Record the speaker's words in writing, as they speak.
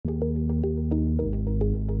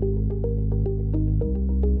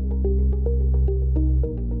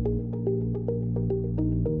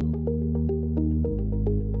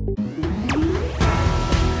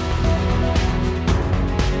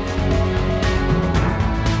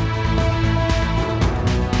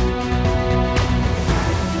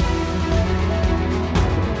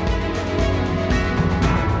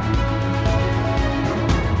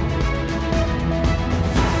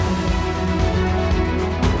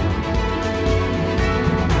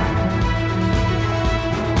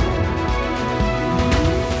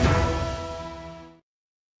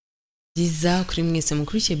Iza kuri mwese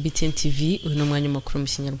mukurikiye BTN TV uyu mwanya makuru mu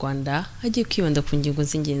Kinyarwanda hagiye kwibanda ku ngingo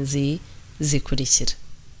z'ingenzi zikurikira.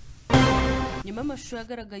 Nyuma amashusho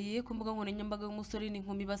yagaragaye ku mbuga nkoranyambaga y'umusore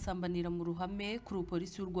n'inkumi basambanira mu ruhame kuri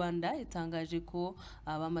polisi y'u Rwanda yatangaje ko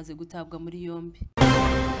abamaze gutabwa muri yombi.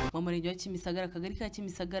 Mu murenge wa Kimisagara akagari ka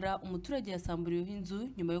Kimisagara umuturage yasamburiyeho inzu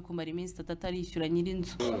nyuma yo kumara iminsi 3 arishyura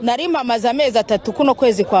nyir'inzu. Nari mpamaze amezi 3 kuno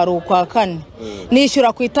kwezi kwa rukwa kane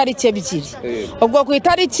nishyura ku itariki 2. Ubwo ku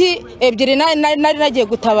itariki 2 nari nagiye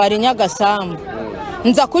gutabara Nyagasambu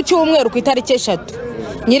nza ku cyumweru ku itariki 3.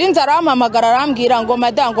 Nyirinzu arampamagara arambwira ngo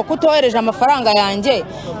madango kutohereje amafaranga yanjye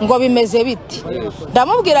ngo bimeze biti.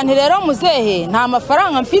 Ndamubwira nti rero muzehe nta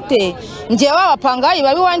mafaranga mfite ngiye wabapangayi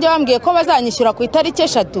babi wanje bambwiye ko bazanyishyura ku itariki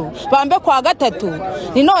 3 bambe kwa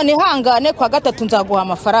 3 ni none hangane kwa 3 nzaguha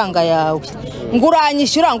amafaranga yawe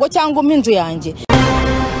nguranyishyura ngo cyangwa umpinzu yanjye.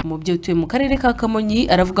 Umubyeyi utuye mu karere ka Kamonyi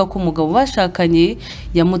aravuga ko umugabo bashakanye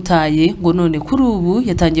yamutaye ngo none kuri ubu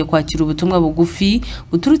yatangiye kwakira ubutumwa bugufi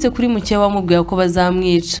buturutse kuri mukeba wamubwiye ko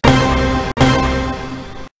bazamwica.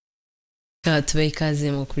 Tubaye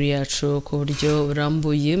ikaze makuru yacu ku buryo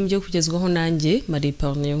burambuye mu byo kugezwaho nanjye Marie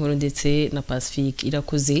Pauline nkuru ndetse na Pacifique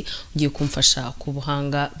Irakoze ugiye kumfasha ku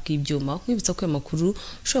buhanga bw'ibyuma. Kwibutsa ko amakuru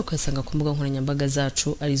ushobora kuyasanga ku mbuga nkoranyambaga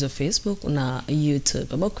zacu arizo Facebook na YouTube.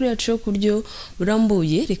 Amakuru yacu ku buryo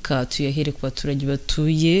burambuye reka tuyahere ku baturage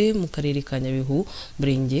batuye mu karere ka Nyabihu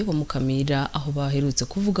murenge wa Mukamira aho baherutse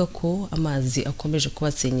kuvuga ko amazi akomeje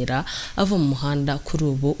kubasenyera ava mu muhanda. Kuri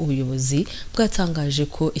ubu ubuyobozi bwatangaje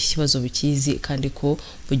ko ikibazo bikizi kandi ko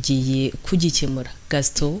bugiye kugikemura.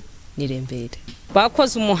 Gaston Nirembere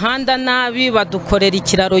bakoze umuhanda nabi badukorera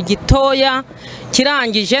ikiraro gitoya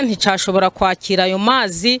kirangije nticashobora kwakira ayo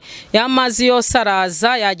mazi. Ya mazi yose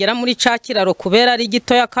araza yagera muri ca kiraro kubera ari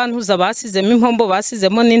gitoya kantuza basizemo impombo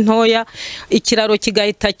basizemo n'intoya ikiraro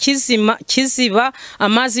kigahita kiziba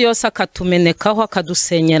amazi yose akatumenekaho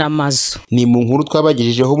akadusenyera amazu. Ni mu nkuru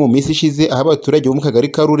twabagejejeho mu minsi ishize aho abaturage bo mu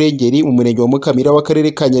kagari ka Rurengeri mu murenge wa Mukamira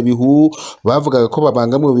w'akarere ka Nyabihu bavugaga ko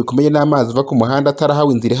babangamiwe bikomeye n'amazi va ku muhanda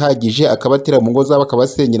atarahawe inzira ihagije akabatera mu ngo zabo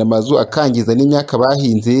akabasenyera amazu akangiza n'imyaka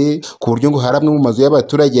bahinze ku buryo ngo haramwe mu mazu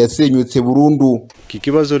y'abaturage yasenyutse burundu. Iki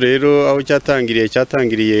kibazo rero aho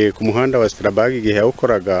cyatangiriye ku muhanda wa Strabag igihe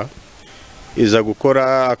yawukoraga iza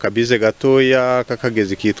gukora akabize gatoya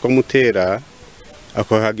kakagezi kitwa Mutera.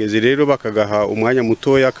 Ako hagezi rero bakagaha umwanya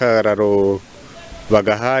mutoya kararo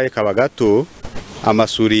bagahaye kaba gato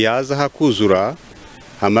amasuri yaza hakuzura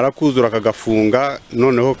amara kuzura kagafunga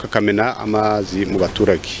noneho kakamena amazi mu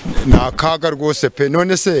baturage. Nakaga rwose pe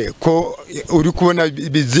none se ko uri kubona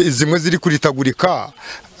zimwe ziri kuritagurika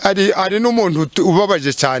ari n'umuntu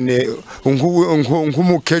ubabaje cyane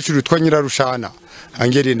nk'umukecuru twa Nyirarushana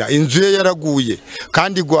Angelina inzu ye yaraguye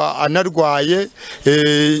kandi gwa anarwaye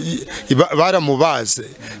baramubaze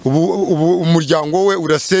ubu umuryango we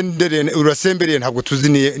urasembereye ntabwo tuzi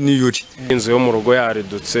ni yuri. Inzu yo mu rugo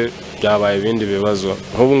yaridutse byabaye ibindi bibazo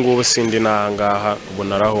nk'ubu ngubu sindi nahangaha ubu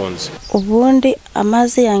narahonze. Ubundi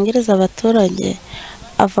amazi yangiriza abaturage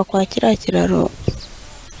ava kwa kiraro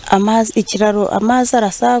amazi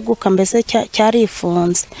arasaguka mbese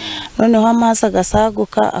cyarifunze noneho amazi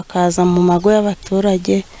agasaguka akaza mu mago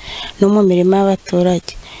y'abaturage no mu mirima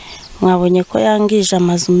y'abaturage. Mwabonye ko yangije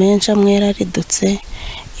amazu menshi amwera aridutse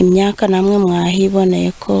imyaka namwe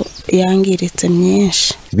mwahiboneye ko yangiritse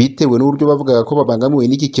myinshi. Bitewe n'uburyo bavugaga ko babangamiwe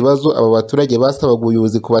n'iki kibazo aba baturage basabaga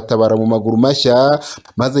ubuyobozi kubatabara mu maguru mashya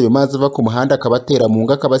maze ayo mazi ava ku muhanda akabatera mu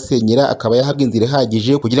ngo akabasenyera akaba yahabwa inzira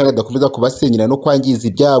ihagije kugira ngo adakomeza kubasenyera no kwangiza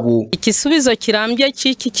ibyabo. Igisubizo kirambye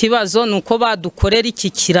cy'iki kibazo nuko badukorera iki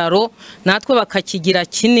kiraro natwe bakakigira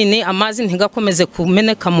kinini amazi ntigakomeze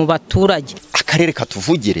kumeneka mu baturage. Akarere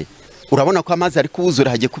katuvugire urabona ko amazi ari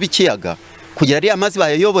kubuzura hagiye kuba ikiyaga kugira ari amazi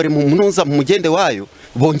bayayobore mu munuza mu mugende wayo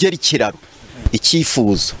bongera ikiraro.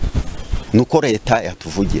 Icyifuzo nuko leta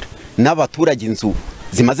yatuvugira n'abaturage inzu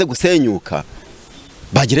zimaze gusenyuka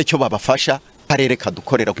bagire cyo babafasha. Karere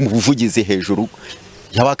kadukorera mu buvugizi hejuru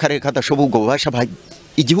yaba karere kadashoboye ubwo bubasha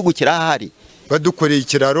igihugu kirahari. Badukoreye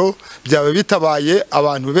ikiraro byaba bitabaye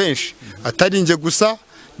abantu benshi atarinje gusa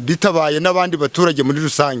bitabaye n'abandi baturage muri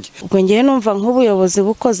rusange. Ubwo ngiye numva nk'ubuyobozi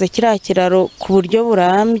bukoze kiriya kiraro ku buryo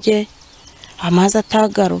burambye amazi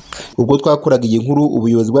atagaruka. Ubwo twakoraga iyi nkuru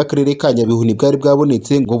ubuyobozi bw'akarere ka Nyabihu bwari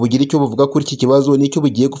bwabonetse ngo bugire icyo buvuga kuri iki kibazo n'icyo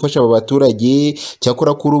bugiye gufasha aba baturage.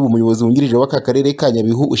 Cyakora kuri ubu umuyobozi wungirije w'aka karere ka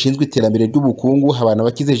Nyabihu ushinzwe iterambere ry'ubukungu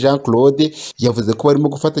Habanabakize Jean Claude yavuze ko barimo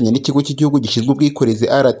gufatanya n'ikigo cy'igihugu gishinzwe ubwikorezi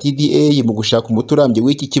RTDA mu gushaka umuti urambye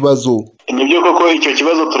w'iki kibazo. Nibyo koko icyo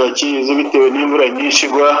kibazo turakizi bitewe n'imvura nyinshi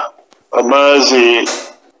igwa amazi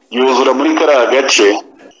yuzura muri kariya gace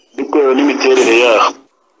bitewe n'imiterere yaho.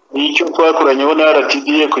 nicyo twakoranyeho na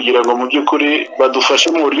RTDA kugira ngo mu by'ukuri badufashe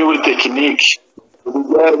mu buryo buri tekiniki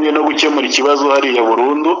bijyanye no gukemura ikibazo hariya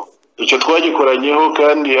burundu. Icyo twagikoranyeho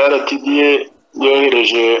kandi RTDA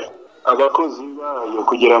yohereje abakozi bayo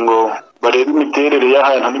kugira ngo barebe imiterere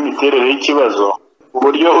y'ahantu n'imiterere y'ikibazo,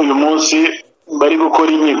 uburyo uyu munsi bari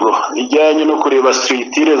gukora inyigo ijyanye no kureba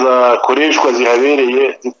structure zakoreshwa zihabereye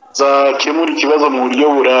zakemura ikibazo mu buryo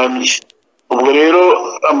burambye. Ubwo rero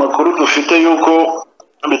amakuru dufite yuko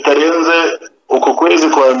bitarenze uko kwezi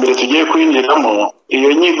kwa mbere tugiye kwinjiramo,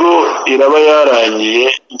 iyo nyigo iraba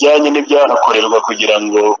yarangiye ijyanye n'ibyanakorerwa kugira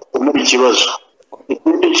ngo ukemure ikibazo.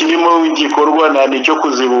 Ikindi kirimo igikorwa nicyo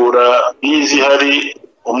kuzibura bizi hari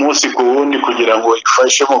umunsi ku wundi kugira ngo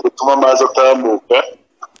ifashe mu gutuma amazi atambuka.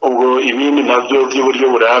 Ubwo ibindi nabyo by'uburyo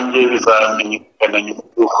burambye bizamenyekana nyuma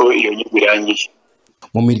y'uko iyo nyigo irangiye.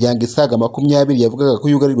 Mu miryango isaga 20 yavugaga ko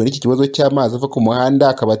yugarijwe n'iki kibazo cy'amazi ava ku muhanda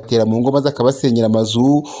akabatera mu ngo maze akabasenyera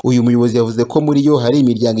amazu. Uyu muyobozi yavuze ko muri yo hari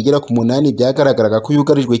imiryango igera ku 8 byagaragaraga ko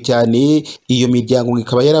yugarijwe cyane. Iyo miryango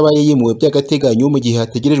ikaba yarabaye yimuwe by'agateganyo mu gihe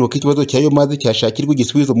hategerejwe ko ikibazo cyayo mazi cyashakirwa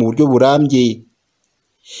igisubizo mu buryo burambye.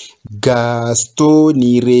 Gaston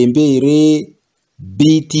Nirembere,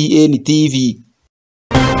 BTN TV.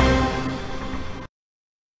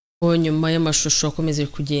 Nyuma y'amashusho akomeze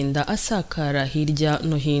kugenda asakara hirya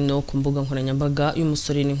no hino ku mbuga nkoranyambaga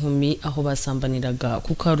y'umusore n'inkumi aho basambaniraga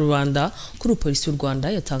ku Rwanda, kuri polisi y'u Rwanda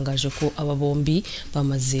yatangaje ko aba bombi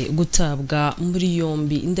bamaze gutabwa muri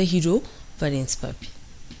yombi. Indahiro Valence Papi.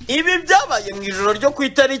 Ibi byabaye mu ijoro ryo ku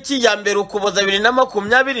itariki ya mbere Ukuboza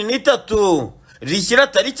 2023 rishyira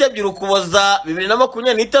tariki 2 Ukuboza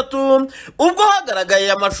 2023 ubwo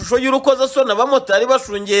hagaragaye amashusho y'urukozasoni abamotari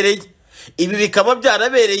bashungereye. Ibi bikaba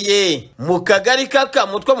byarabereye mu kagari ka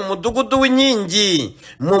Kamutwa mu mudugudu w'Inkingi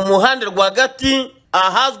mu muhanda rwagati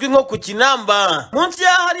ahazwi nko ku Kinamba munsi ya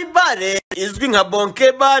hari bare izwi nka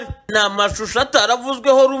Bonke Bar. Na mashusho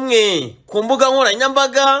ataravuzweho rumwe ku mbuga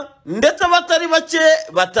nkoranyambaga, ndetse abatari bake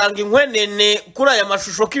batanga inkwenene kuri aya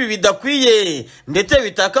mashusho ko ibi bidakwiye ndetse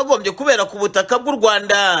bitakagombye kubera ku butaka bw'u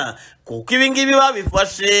Rwanda, kuko ibi ngibi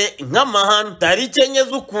babifashe nk'amahano. Tariki 4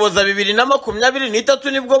 z'Ukuboza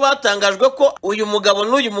 2023 nibwo batangajwe ko uyu mugabo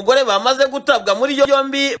n'uyu mugore bamaze gutabwa muri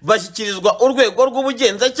yombi bashyikirizwa urwego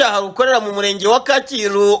rw'ubugenzacyaha rukorera mu murenge wa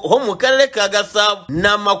Kacyiru ho mu karere ka Gasabo.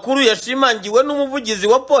 Na makuru yashimangiwe n'umuvugizi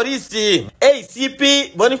wa polisi ACP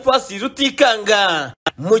Boniface Rutikanga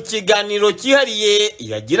mu kiganiro cyihariye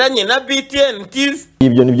yagiranye na BTN TV.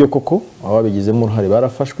 Ibyo nibyo koko ababigizemo uruhare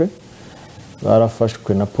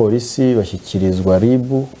barafashwe na polisi bashyikirizwa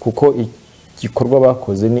RIB, kuko igikorwa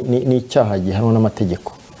bakoze ni icyaha gihanwa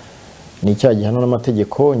n'amategeko. Ni icyaha gihanwa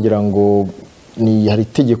n'amategeko, ngira ngo ni hari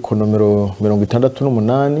itegeko nomero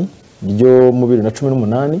 68 ryo mu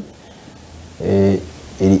 2018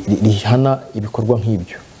 rihana ibikorwa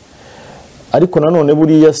nk'ibyo. Ariko nanone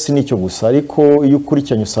buriya si nicyo gusa, ariko iyo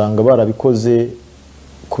ukurikiranye usanga barabikoze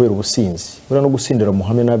kubera ubusinzi. Buriya no gusindira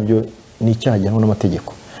muhame nabyo ni icyaha gihanwa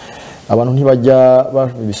n'amategeko. Abantu ntibajya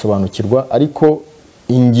babisobanukirwa, ariko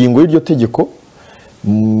ingingo y'iryo tegeko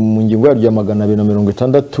mu ngingo yaryo ya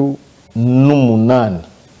 268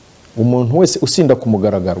 umuntu wese usinda ku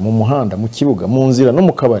mugaragaro mu muhanda, mu kibuga, mu nzira no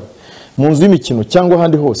mu kabari, mu nzu y'imikino cyangwa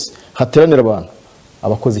ahandi hose hateranira abantu,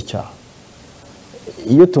 abakoze icyaha.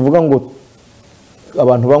 Iyo tuvuga ngo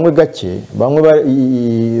abantu bamwe gake,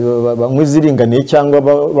 bamwe ziringaniye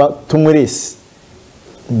cyangwa tumurese,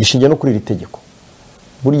 bishingiye no kuri iri tegeko.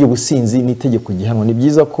 Buryo businzi ni itegeko gihanwa. Ni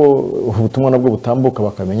byiza ko ubutumwa nabwo butambuka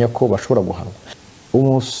bakamenya ko bashobora guhanwa.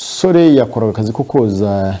 Umusore yakoraga akazi ko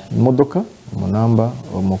koza imodoka mu namba,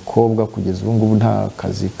 umukobwa kugeza ubu ngubu nta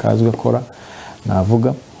kazi kazwi akora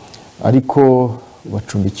navuga, ariko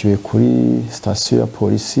bacumbikiwe kuri sitasiyo ya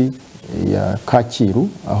polisi ya Kacyiru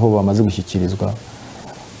aho bamaze gushyikirizwa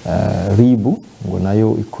RIB ngo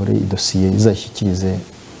nayo ikore idosiye izashyikirize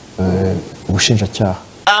ubushinjacyaha.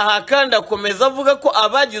 Aha kandi akomeza avuga ko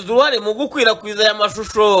abagize uruhare mu gukwirakwiza aya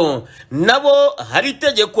mashusho nabo hari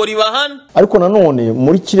itegeko ribahana. Ariko nanone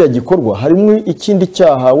muri kiriya gikorwa harimo ikindi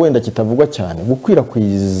cyaha wenda kitavugwa cyane,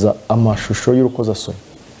 gukwirakwiza amashusho y'urukozasoni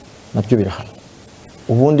nabyo birahana.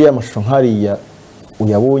 Ubundi ya mashusho nkariya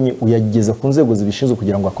uyabonye uyageza ku nzego zibishinzwe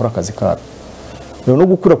kugira ngo akore akazi kabo. No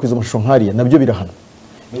gukwirakwiza amashusho nkariya nabyo birahana.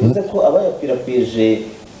 Bivuze ko abayakwirakwije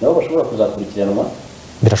nabo bashobora kuzakurikiranwa?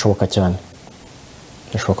 Birashoboka cyane.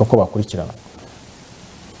 Birashoboka ko bakurikirana.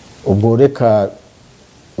 Ubwo reka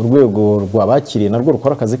urwego rwabakiriye narwo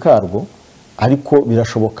rukora akazi karwo, ariko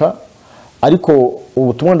birashoboka. Ariko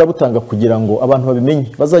ubutumwa ndabutanga kugira ngo abantu babimenye,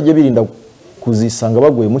 bazajye birinda kuzisanga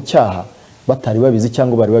baguye mu cyaha batari babizi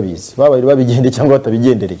cyangwa bari babizi, baba bari babigendeye cyangwa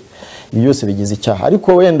batabigendereye. Ibi byose bigize icyaha.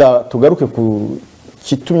 Ariko wenda tugaruke ku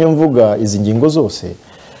kitumye mvuga izi ngingo zose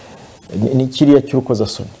ni kiriya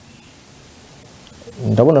cy'urukozasoni.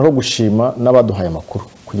 Ndabona aho gushima n'abaduhaye amakuru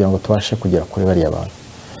kugira ngo tubashe kugera kuri bariya bantu,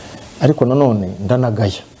 ariko nanone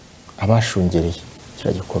ndanagaya abashungereye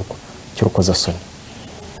kiriya gikorwa cy'urukozasoni,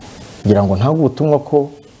 ngira ngo ntabwo ubutumwa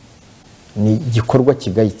ko ni igikorwa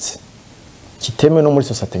kigayitse kitemewe no muri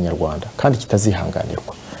sosiyete nyarwanda kandi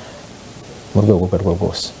kitazihanganirwa mu rwego rwo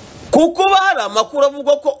rwose. Kuko hari amakuru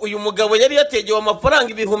avuga ko uyu mugabo yari yategewe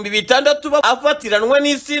amafaranga 6,000 afatiranwe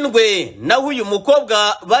n'isindwe, naho uyu mukobwa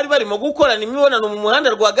bari barimo gukorana imibonano mu muhanda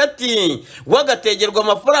rwagati wagategerwa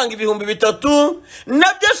amafaranga 3,000,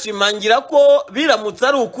 nabyo ashimangira ko biramutse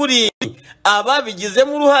ari ukuri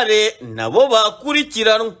ababigizemo uruhare nabo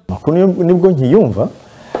bakurikiranwa. Makuru nibwo nkiyumva,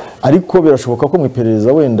 ariko birashoboka ko mu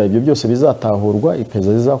iperereza wenda ibyo byose bizatahurwa,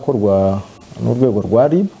 iperereza rizakorwa n'urwego rwa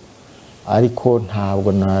RIB, ariko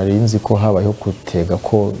ntabwo narinzi ko habayeho gutega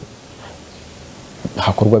ko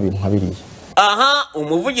hakorwa ibintu nka biriya. Aha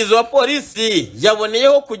umuvugizi wa polisi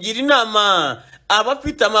yaboneyeho kugira inama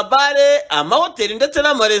abafite amabare, amahoteli ndetse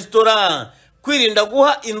n'amaresitora kwirinda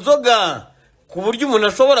guha inzoga ku buryo umuntu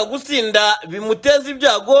ashobora gusinda bimuteza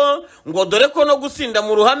ibyago, ngo dore ko no gusinda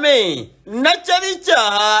mu ruhame nacyo ari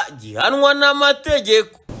icyaha gihanwa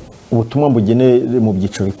n'amategeko. Ubutumwa bugeneye mu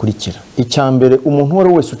byiciro bikurikira: icya mbere, umuntu wari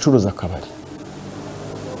wese ucuruza akabari,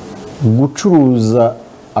 gucuruza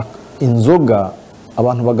inzoga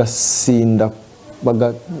abantu bagasinda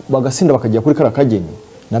bakajya kuri kara kageni,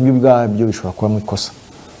 nabyo ubwabyo bishobora kuba mu ikosa,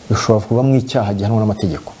 bishobora kuba mu icyaha gihanwa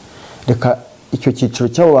n'amategeko. Reka icyo cyiciro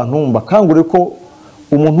cy'abo bantu bakangurire ko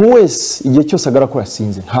umuntu wese igihe cyose agara ko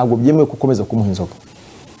yasinze ntabwo byemewe gukomeza kumuha inzoga.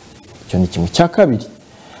 Icyo ni kimwe. Cya kabiri,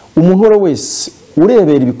 umuntu wari wese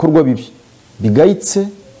urebera ibikorwa bibi bigayitse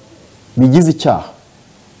bigize icyaha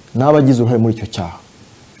n'abagize uruhare muri icyo cyaha,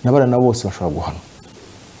 n'abana bose bashobora guhanwa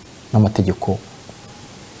n'amategeko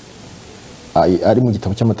ari mu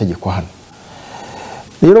gitabo cy'amategeko hano.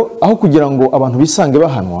 Rero aho kugira ngo abantu bisange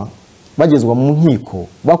bahanwa bagezwa mu nkiko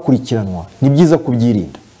bakurikiranwa, ni byiza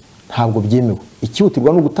kubyirinda, ntabwo byemewe.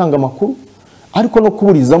 Ikihutirwa no gutanga amakuru, ariko no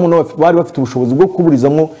kuburizamo bari bafite ubushobozi bwo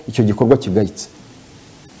kuburizamo icyo gikorwa kigayitse.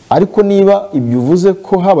 Ariko niba ibyo uvuze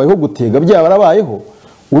ko habayeho gutega byabarabayeho,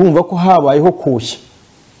 urumva ko habayeho koshya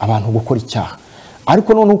abantu gukora icyaha,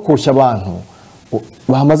 ariko none ukoshya abantu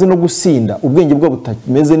bamaze no gusinda, ubwenge bwabo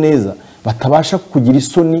butameze neza, batabasha kugira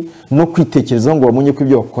isoni no kwitekerezaho ngo bamenye ko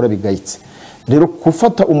ibyo bakora bigayitse. Rero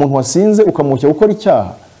gufata umuntu wasinze ukamushya gukora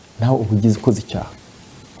icyaha, nawe ubugize koze icyaha,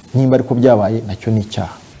 nimba ariko byabaye nacyo ni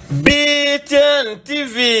icyaha. BTN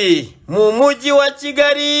TV mu mujyi wa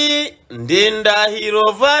Kigali,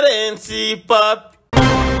 Ndindahiro Valence Papi.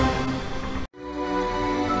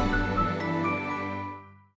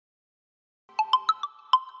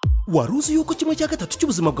 Waruzi yuko kimwe cya gatatu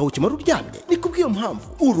cy'ubuzima bwawe kimara uryamye? Ni kubw'iyo mpamvu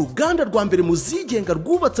uruganda rwa mbere mu zigenga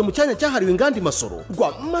rwubatse mu cyanya cyahariwe inganda Masoro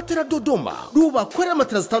rwa Matera Dodoma rubakorera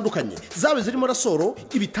matera zitandukanye, zabe zirimo rasoro,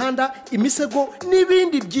 ibitanda, imisego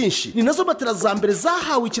n'ibindi byinshi. Ni nazo matera za mbere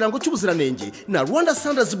zahawe ikirango cy'ubuziranenge na Rwanda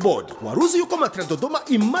Standards Board. Waruzi yuko Matera Dodoma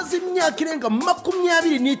imaze imyaka irenga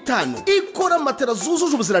 25 ikora matera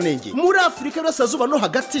zujuje ubuziranenge muri Afurika y'Iburasirazuba no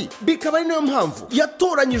hagati, bikaba ari nayo mpamvu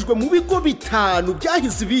yatoranyijwe mu bigo 5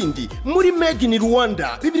 byahize ibindi muri Made in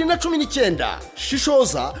Rwanda 2019.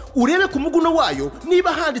 Shishoza urebe ku muguno wayo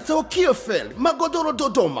niba handitseho KFL Magodoro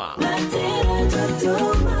Dodoma.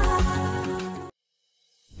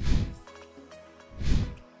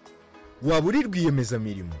 Waburi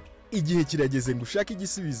rwiyemezamirimo, igihe kirageze ngo ushake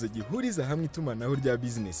igisubizo gihuriza hamwe itumanaho rya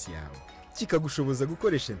business yawe, kikagushoboza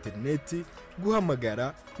gukoresha interineti,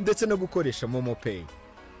 guhamagara ndetse no gukoresha Momo Pay.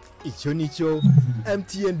 Icyo nicyo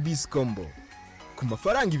MTN Biz Combo. Ku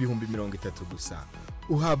mafaranga 30,000 gusa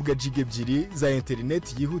uhabwa giga 2 za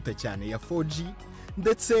interineti yihuta cyane ya 4G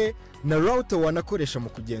ndetse na router wanakoresha mu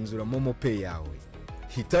kugenzura Momo Pay yawe.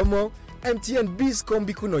 Hitamo MTN Biz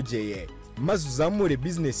Combo kunogeye, maze uzamure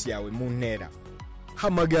business yawe mu ntera.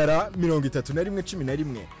 Hamagara 3111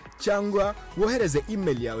 cyangwa wohereze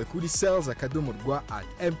email yawe kuri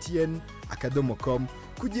sales@mtn.com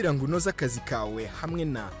kugira ngo unoze akazi kawe hamwe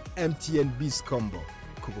na MTN Biz Combo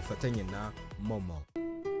ku bufatanye na Momo.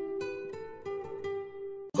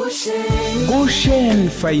 Goshen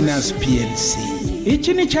Finance PLC.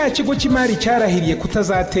 Iki ni cya kigo cy'imari cyarahiriye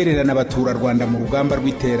kutazatererana abaturarwanda mu rugamba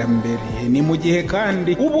rw'iterambere. Ni mu gihe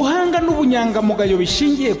kandi ubuhanga n'ubunyangamugayo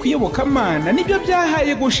bishingiye kuyobokamana nibyo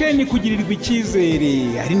byahaye Goshen kugirirwa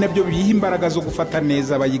icyizere, ari nabyo biha imbaraga zo gufata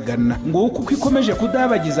neza abayigana, ngo kuko ikomeje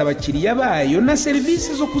kudabagiza abakiriya bayo na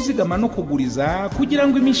serivisi zo kuzigama no kuguriza kugira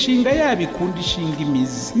ngo imishinga yabo ikunde ishinga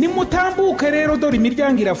imizi. Nimutambuke rero, dore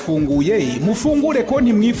imiryango irafunguye, mufungure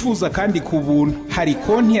konti mwifuza wifuza kandi ku buntu. Hari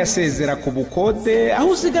konti yasezera ku bukode aho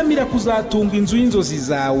uzigamira kuzatunga inzu y'inzozi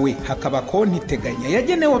zawe. Hakaba konti iteganya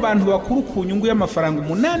yagenewe abantu bakuru ku nyungu y'amafaranga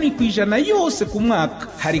 8% yose ku mwaka.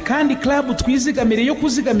 Hari kandi club twizigamire yo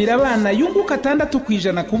kuzigamira abana yunguka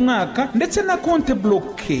 6% ku mwaka, ndetse na konti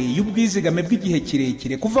bloke y'ubwizigame bw'igihe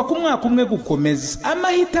kirekire kuva ku mwaka umwe gukomeza.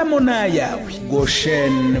 Amahitamo n'ayawe.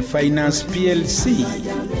 Goshen Finance PLC,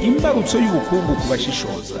 imbarutso y'ubukungu ku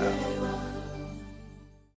bashishoza.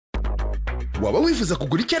 Waba wifuza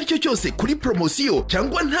kugura icyo ari cyo cyose kuri promosiyo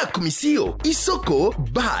cyangwa nta komisiyo? Isoko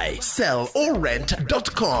buy sell or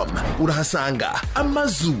rent.com. Urahasanga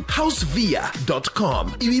amazu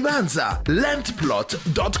housevia.com, ibibanza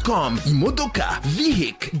landplot.com, imodoka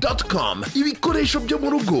vehicle.com, ibikoresho byo mu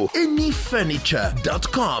rugo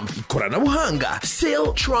anyfurniture.com, ikoranabuhanga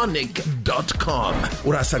saletronic.com.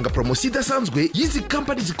 Urahasanga promosiyo idasanzwe y'izi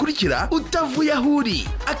company zikurikira utavuye aho uri: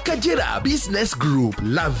 Akagera Business Group,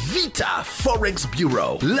 La Vita Forex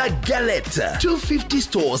Bureau, La Galette, 250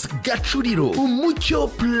 Stores Gachuriro, Umucyo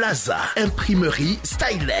Plaza, Imprimerie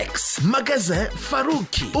Stylex, Magasin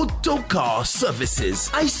Faruki, Autocar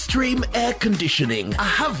Services, Ice Stream Air Conditioning,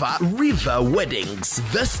 Ahava River Weddings,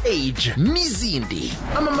 The Sage, Mizindi.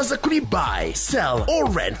 Amamaza kuri buy, sell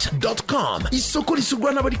or rent.com. Isoko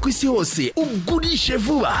risugwa n'abari ku isi hose, ugurishe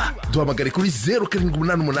vuba. Duhamagare kuri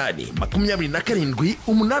 0788 27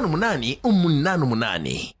 88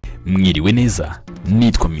 88. Mwiriwe neza,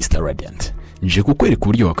 nitwa Mr. Radiant. Nje kukwereka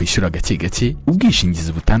uburyo wakwishyura gake gake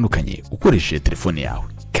ubwishingizi butandukanye ukoresheje telefone yawe.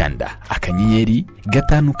 Kanda akanyenyeri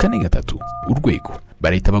 543 urwego.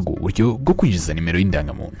 Barahita baguha uburyo bwo kwinjiza nimero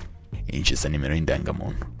y'indangamuntu. Injiza nimero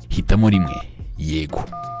y'indangamuntu, hitamo rimwe yego.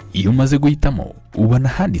 Iyo umaze guhitamo ubona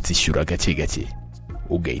handitse ishyura gake gake,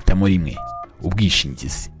 ugahitamo rimwe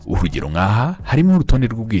ubwishingizi. Urugero nkaha harimo urutonde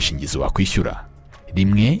rw'ubwishingizi wakwishyura: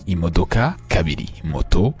 rimwe imodoka, kabiri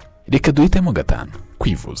moto, reka duhitemo 5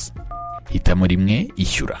 kwivuza. Hitamo rimwe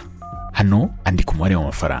ishyura. Hano andika umubare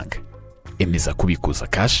w'amafaranga. Emeza kubikuza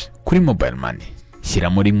cash kuri mobile money.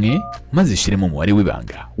 Shyiramo rimwe maze ushyiremo umubare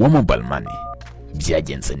w'ibanga wa mobile money.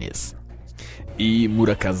 Byagenze neza.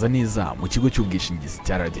 Murakaza neza mu kigo cy'ubwishingizi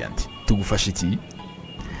cya Radiant. Tugufasha iki?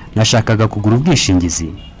 Nashakaga kugura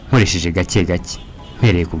ubwishingizi nkoresheje gake gake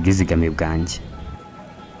mpereye ku bwizigame bwanjye.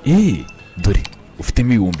 Dore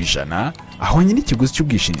ufitemo 100,000 ahwanye n'ikiguzi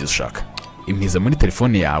cy'ubwishingizi ushaka. Impiza muri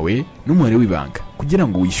telefone yawe n'umubare w'ibanga kugira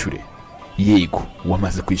ngo wishyure. Yego,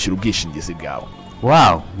 wamaze kwishyura ubwishingizi bwawe.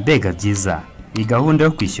 Wow, mbega byiza. Iyi gahunda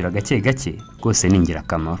yo kwishyura gake gake rwose ni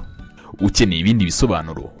ingirakamaro. Ukeneye ibindi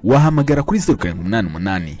bisobanuro wahamagara kuri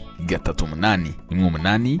 0788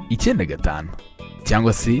 38 18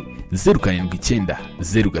 cyangwa se 0790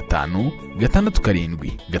 05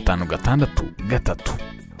 67 563.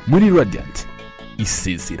 Muri Radiant,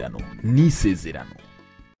 isezerano ni isezerano.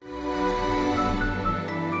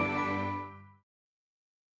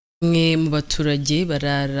 Mwe mu baturage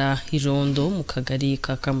barara irondo mu kagari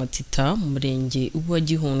ka Kamatita mu murenge wa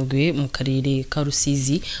Gihundwe mu karere ka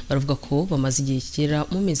Rusizi baravuga ko bamaze igihe kigera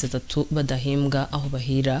mu mezi 3 badahembwa aho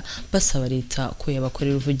bahera, basaba leta ko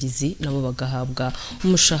yabakorera ubuvugizi nabo bagahabwa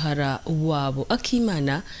umushahara wabo.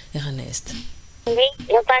 Akimana Ernest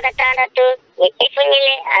no kwa gatandatu ifu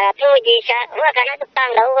nyine aratuvugisha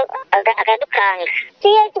akanadupanga akadukanga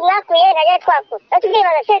siyo tumwakuye naje twako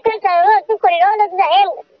atubwibaza se twensaro dukora irondo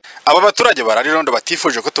tudahembwa. Aba baturage bararirondo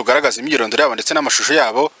batifuje ko tugaragaza imyirondoro yabo ndetse n'amashusho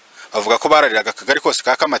yabo, bavuga ko barariraga akagari kose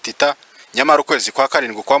ka Kamatita, nyamara ukwezi kwa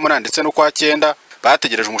 7 kwa 8 ndetse no kwa 9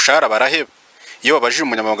 bategereje umushahara baraheba. Iyo babajije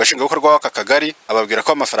umunyamabanga nshingwabikorwa w'aka kagari ababwira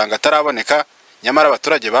ko amafaranga ataraboneka, nyamara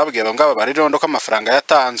abaturage babwiye bangaba bararirondo ko amafaranga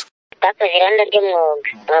yatanzwe. Twakoze irondo ry'umwuga,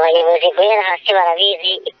 abayobozi guhera hasi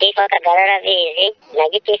barabizi, itifu w'akagari arabizi na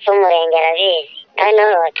gitifu w'umurenge arabizi. Hano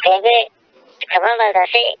twebwe tukababaza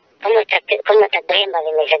se ko mutaduhemba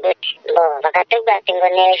bimeze gute, bakatubwira ati ngo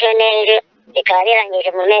n'ejo bikaba birangije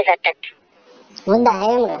mu mezi 3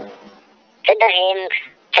 tudahembwa.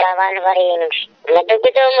 Turi abantu 7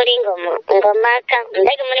 umudugudu wo muri Ngoma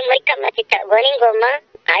mbega muri Kamatita ubwo ni Ngoma,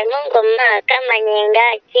 harimo Ngoma, Kamanyenga,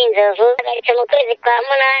 Kinzovu. Baritse mu kwezi kwa 8,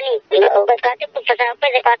 ubwo twatupfasa mu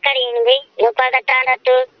kwezi kwa 7 no kwa 6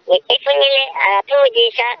 ifu nyine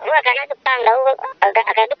aratuvugisha akanadupanga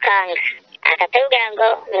akadukanga akatubwira ngo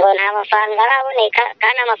nta mafaranga araboneka,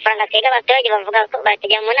 kandi amafaranga twega abaturage bavuga ko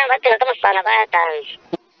batijya mu nama batura ko amafaranga bayatanze.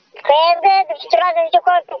 Twebwe dufite ikibazo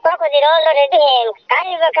cy'uko twakoze irondo ntiduhembwe,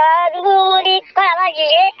 kandi bakaba muri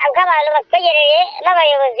twarabajije nk'abantu batwegereye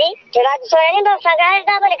n'abayobozi badusora nimba amafaranga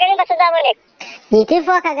azaboneka nimba atazaboneka. Gitifu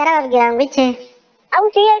w'akagari ababwira ngo iki? Aho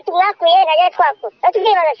utuye tumwakuye naje twako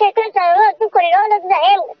atubwibaza se twensaro dukora irondo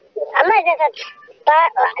tudahembwa amezi 3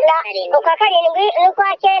 ukwa karindwi n'ukwa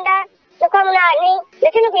cyenda n'ukwa munani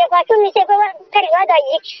ndetse no kujya kwa cumi se kuba kari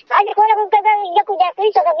badaye aje kubona ko kajya kujya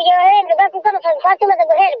kuri soko kugira ngo kuko amafaranga twari tumaze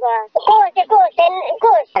guherwa kose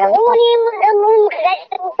muri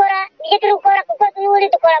gukora ibyo turi gukora kuko turi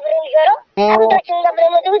dukora buri joro aho tugacunga buri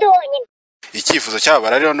mudugudu wonyine. Icyifuzo cyabo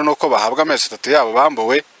bararirondo nuko bahabwa amezi 3 yabo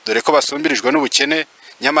bambuwe dore ko basumbirijwe n'ubukene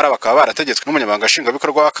nyamara bakaba barategetswe n'umunyamabanga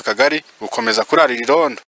nshingwabikorwa w'aka kagari gukomeza kurarira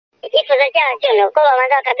irondo. Icyifuzo cyacu ni uko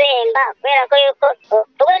babanza bakaduhemba kubera ko yuko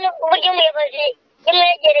uburyo umuyobozi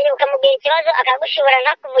yamwegereye ukamubwira ikibazo akagushobora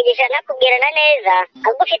ntakuvugisha ntakubwirana neza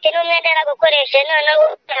agufite n'umwenda yaragukoreshe noneho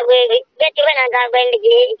ugahita nzagwenda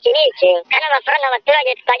igihe iki n'iki kandi amafaranga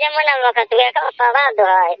abaturage tukajyamo nabo bakatubwira ko amafaranga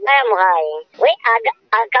baduhaye bayamuhaye we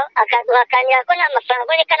akaduhakanira ko nta mafaranga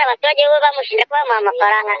abonye kandi abaturage bo bamushinja ko bamuha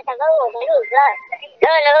amafaranga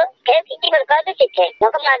noneho ikibazo twaba dufite ni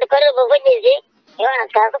uko mwadukorera ubuvugizi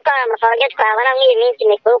twakutwara amafaranga twabona mw'iyi minsi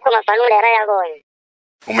mikuru ko amafaranga yarayabonye.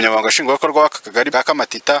 Umunyamabanga nshingwabikorwa w'aka kagari ka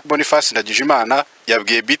Kamatita Boniface Ndagijimana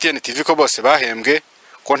yabwiye BTN TV ko bose bahembwe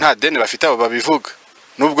ko nta deni bafite abo babivuga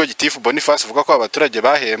nubwo gitifu Boniface avuga ko abaturage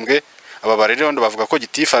bahembwe aba barerirondo bavuga ko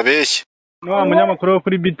gitifu abeshye. Wa munyamakuru wo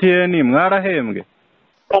kuri BTN mwarahembwe?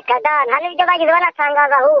 Reka da nta n'ibyo bagize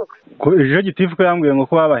banatangaza ahubwo ko ejo gitifu ko yambwiye ngo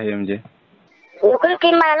ko babahembye. Ukuri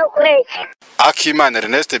kw'Imana n'ukureke. Akimana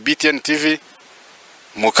Ernest BTN TV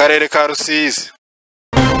mu karere ka Rusizi.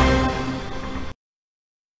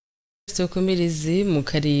 Tukomereze mu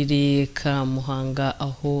karere ka Muhanga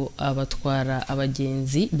aho abatwara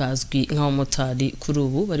abagenzi bazwi nk'abamotari kuri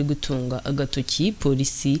ubu bari gutunga agatoki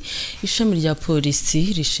polisi ishami rya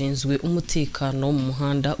polisi rishinzwe umutekano mu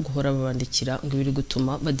muhanda guhora babandikira ngo biri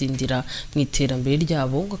gutuma badindira mu iterambere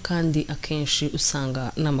ryabo ngo kandi akenshi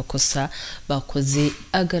usanga n'amakosa bakoze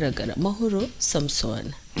agaragara. Mahoro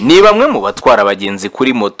Samson ni bamwe mu batwara abagenzi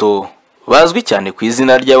kuri moto bazwi cyane ku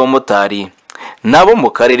izina ry'abamotari nabo mu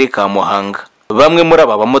karere ka Muhanga. Bamwe muri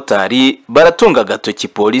aba bamotari baratunga agatoki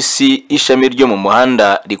polisi ishami ryo mu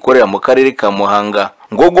muhanda rikorera mu karere ka Muhanga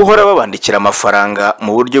ngo guhora babandikira amafaranga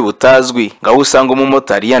mu buryo butazwi ngaho usanga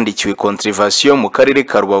umumotari yandikiwe contribution mu karere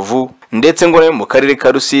ka Rubavu ndetse ngo nayo mu karere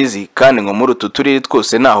ka Rusizi kandi ngo muri utu turere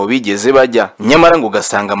twose naho bigeze bajya nyamara ngo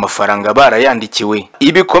ugasanga amafaranga barayandikiwe.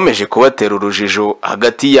 Ibikomeje kubatera urujijo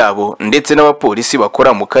hagati yabo ndetse n'abapolisi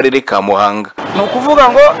bakora mu karere ka Muhanga. No kuvuga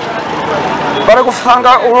ngo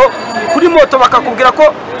baragufanga kuri moto bakakubwira ko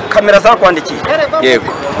kamera zakwandikiye.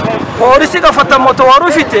 Yego. Polisi gafata moto wari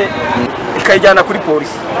ufite ikayijyana kuri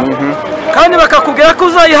polisi. Kandi bakakubwira ko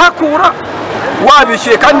uzayihakura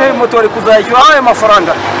wabishyuye kandi moto wari kuzayishyura ayo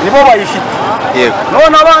mafaranga nibo bayifite. Yego.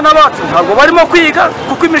 None abana bacu ntabwo barimo kwiga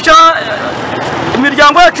kuko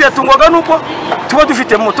imiryango yacu yatungwaga nuko tuba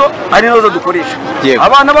dufite moto ari nazo dukoresha.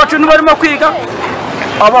 Abana bacu ntibarimo kwiga,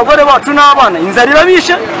 abagore bacu n'abana inzara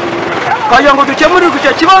irabishe kugira ngo dukemurire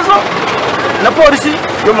icyo kibazo na polisi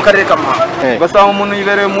yo mu karere ka Muhanga. Basanga umuntu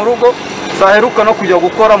yibereye mu rugo zaheruka no kujya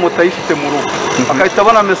gukora moto ayifite mu rugo akahita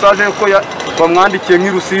abona message yuko bamwandikiye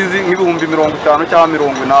nk'irusizi nk'ibihumbi 50 cyangwa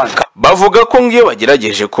 80. Bavuga ko ngiyo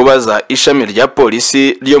bagerageje kubaza ishami rya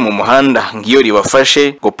polisi ryo mu muhanda ngiyo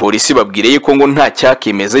ribafashe ngo polisi babwire yuko ngo nta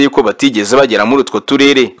cyakemeza yuko batigeze bagera muri utwo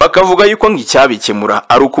turere. Bakavuga yuko ngicyabikemura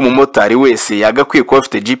ari uko umumotari wese yagakwiye kuba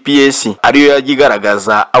afite GPS ariyo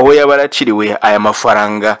yagigaragaza aho yabaraciriwe aya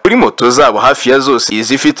mafaranga. Kuri moto zabo hafi ya zose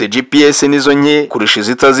izifite GPS nizo nke kurusha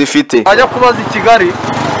izitazifite. Ajya kubaza i Kigali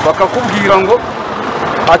bakakubwira ngo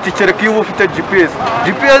ati kereka iyo ufite GPS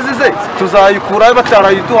ze tuzayikura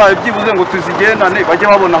batarayiduhaye byibuze ngo tuzigendane bajye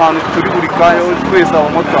babona ahantu turi buri kayo twese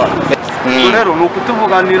abamotari. Rero ni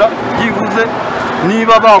ukutuvuganira byibuze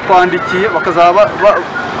niba bakwandikiye bakazaba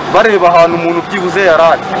bareba ahantu umuntu byibuze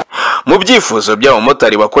yarari. Mu byifuzo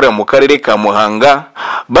by'abamotari bakorera mu karere ka Muhanga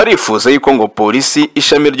barifuza yuko ngo polisi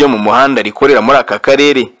ishami ryo mu muhanda rikorera muri aka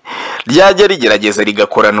karere ryajya rigerageza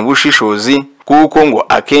rigakorana ubushishozi kuko ngo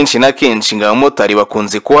akenshi na kenshi ngo abamotari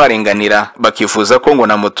bakunze kuharenganira bakifuza ko ngo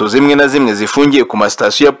na moto zimwe na zimwe zifungiye ku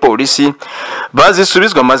masitasiyo ya polisi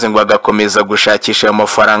bazisubizwa maze ngo bagakomeza gushakisha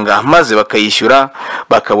amafaranga maze bakayishyura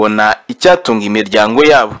bakabona icyatunga imiryango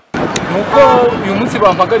yabo. Nuko uyu munsi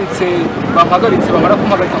bampagaritse bamara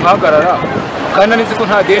kumpagarika nkahagarara kandi nzi ko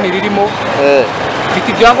nta deni ririmo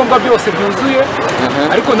mfite ibyangombwa byose byuzuye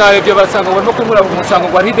ariko narebye basanga barimo kumura umusanga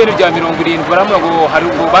ngo ari deni rya 70 baramura ngo hari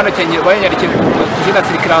ngo banyarikiye kugena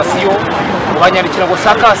circulation banyarikira ngo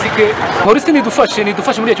sakasike. Polisi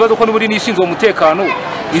nidufashe muri ikibazo ko n'uburi nishinzwe umutekano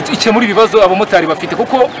icyo muri bibazo abamotari bafite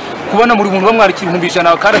kuko kubona muri umuntu bamwarikira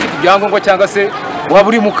 100 kandi afite ibyangombwa cyangwa se waba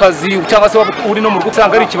uri mu kazi cyangwa se waba uri no mu rugo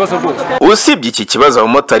usanga ari ikibazo rwose. Usibye iki kibazo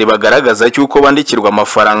abamotari bagaragaza cy'uko bandikirwa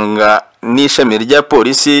amafaranga n'ishami rya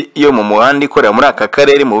polisi yo mu muhanda ikorera muri aka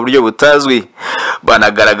karere mu buryo butazwi,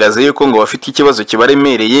 banagaragaza yuko ngo bafite ikibazo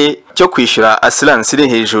kibaremereye cyo kwishyura assurance iri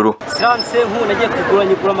hejuru. Assurance nk'ubu nagiye kugura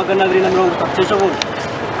nyigura 230 ejo bundi.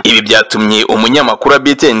 Ibi byatumye umunyamakuru wa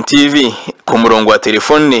BTN TV ku murongo wa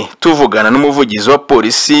telefone tuvugana n'umuvugizi wa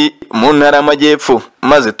polisi mu ntara y'Amajyepfo,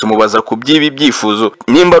 maze tumubaza ku by'ibi byifuzo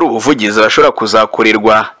nimba ari ubuvugizi bashobora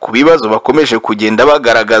kuzakorerwa ku bibazo bakomeje kugenda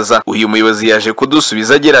bagaragaza. Uyu muyobozi yaje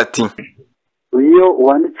kudusubiza agira ati: iyo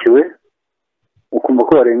wandikiwe ukumva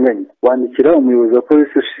ko warenganye, wandikira umuyobozi wa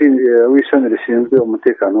polisi w'ishami rishinzwe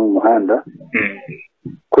umutekano mu muhanda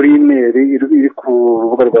kuri email iri ku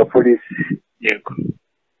rubuga rwa polisi. Yego.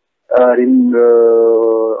 Hari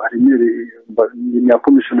ya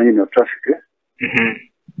commissioner of traffic.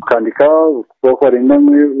 Ukandika ko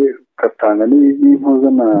warenganye, ugatanga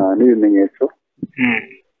n'impuzana n'ibimenyetso.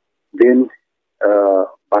 Then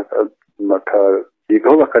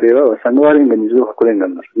bakayigaho bakareba basanga warenganyije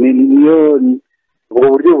bakakurenganura. Niyo ubwo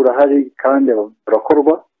buryo burahari kandi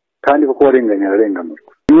burakorwa, kandi kuko warenganye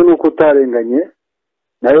ararenganurwa. Niyo nuko utarenganye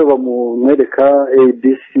nayo bamwereka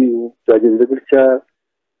ABC byagenze gutya,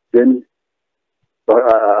 then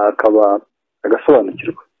akaba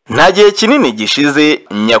agasobanukirwa. Nta gihe kinini gishize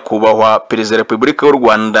nyakubahwa Perezida wa Repubulika y'u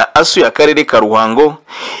Rwanda asuye akarere ka Ruhango.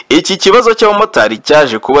 Iki kibazo cy'abamotari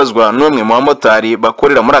cyaje kubazwa n'umwe mu bamotari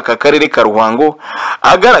bakorera muri aka karere ka Ruhango,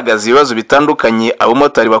 agaragaza ibibazo bitandukanye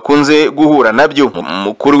abamotari bakunze guhura nabyo.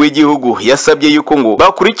 Umukuru w'igihugu yasabye yuko ngo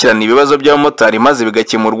bakurikirana ibibazo by'abamotari maze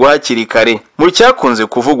bigakemurwa hakiri kare. Mu cyakunze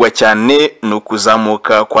kuvugwa cyane ni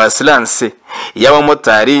ukuzamuka kwa assurance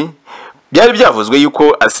y'abamotari. Byari byavuzwe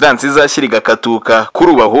yuko assurance izashyira igakatuka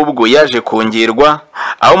kuri ubu, ahubwo yaje kongerwa.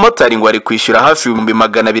 Abamotari ngo ari kwishyura hafi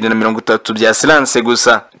 230 bya assurance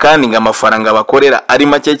gusa, kandi ngo amafaranga bakorera ari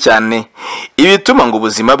make cyane, ibituma ngo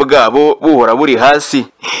ubuzima bwabo buhora buri hasi.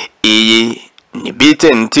 Iyi ni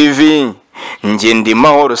BTN TV, nge ndi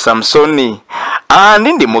Mahoro Samsoni,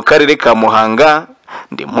 ahandi ndi mu karere ka Muhanga,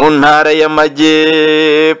 ndi mu ntara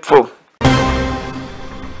y'Amajyepfo.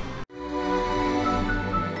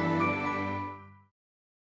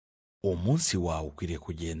 Umunsi wawe ukwiriye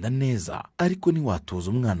kugenda neza, ariko ntiwatuza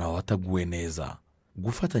umwana wawe ataguwe neza.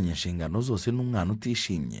 Gufatanya inshingano zose n'umwana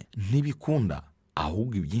utishimye ntibikunda,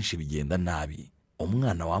 ahubwo ibyinshi bigenda nabi.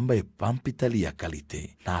 Umwana wambaye pampa itari ya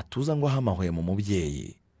kalite ntatuza ngo ahamahwe mu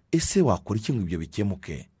mubyeyi. Ese wakora iki ngo ibyo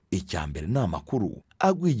bikemuke? Icya mbere ni amakuru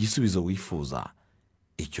aguha igisubizo wifuza.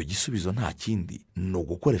 Icyo gisubizo nta kindi ni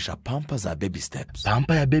ugukoresha pampa za baby steps.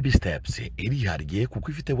 Pampa ya baby steps irihariye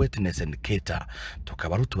kuko ifite wetness indicator,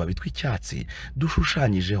 tukaba ari utubabi tw'icyatsi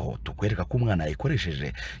dushushanyijeho tukwereka ko umwana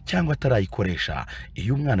yayikoresheje cyangwa atarayikoresha.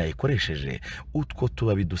 Iyo umwana yayikoresheje, utwo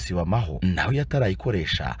tubabi dusibamaho, naho iyo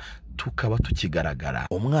atarayikoresha tukaba tukigaragara.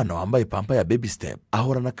 Umwana wambaye pampa ya baby step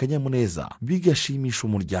ahorana akanyamuneza, bigashimisha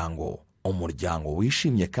umuryango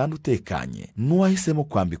wishimye kandi utekanye n'uwahisemo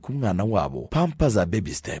kwambika umwana wabo pampa za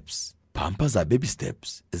baby steps. Pampa za baby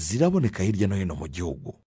steps ziraboneka hirya no hino mu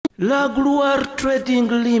gihugu. La Gloire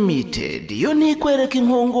Trading Limited yo ntikwereka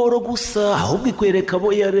inkongoro gusa, ahubwo ikwereka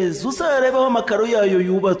abo yareze. Uzarebaho amakaro yayo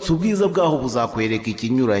yubatse, ubwiza bwaho buzakwereka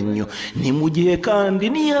ikinyuranyo. Ni mu gihe kandi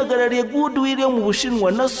nihagarariye Goodwill yo mu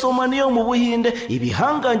Bushinwa na Somani yo mu Buhinde,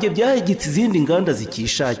 ibihangange byahegitse izindi nganda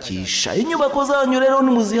zikishakisha. Inyubako zanyu rero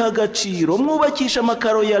nimuziha agaciro, mwubakisha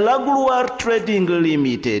amakaro ya La Gloire Trading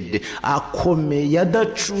Limited akomeye,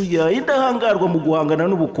 adacuya, indahangarwa mu guhangana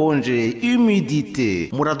n'ubukonje, humidite.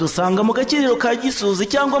 Muradusanga mu Gakiriro ka Gisozi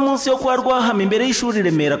cyangwa munsi yo kwa Rwahama imbere y'ishuri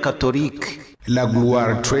Remera Catholique. La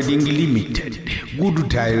Gloire Trading Limited, good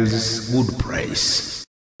tiles, good price.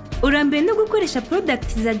 Urambiwe no gukoresha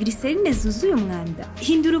products za glycerine zuzuye umwanda?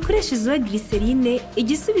 Hindura ukoresheje glycerine,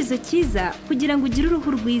 igisubizo cyiza kugira ngo ugire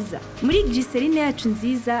uruhu rwiza. Muri glycerine yacu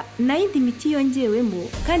nziza na yindi miti yongewemo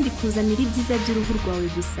kandi kuzanira ibyiza by'uruhu rwawe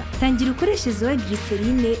gusa. Tangira ukoresheje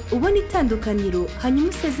glycerine ubone itandukaniro, hanyuma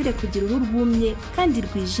usezere kugira uruhu rwumye kandi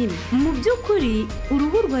rwijimye. Mu by'ukuri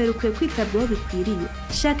uruhu rwawe rukwiye kwitabwaho bikwiriye.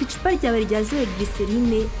 Shaka icupa ryawe rya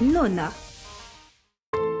glycerine nona.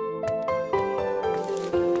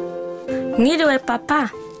 Mwiriwe papa.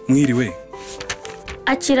 Mwiriwe.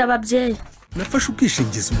 Akira ababyeyi. Nafashe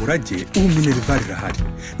ubwishingizi umurage, ubu Minerval irahari.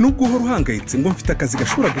 Nubwo uhora uhangayitse ngo mfite akazi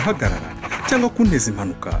gashobora guhagarara cyangwa kunteza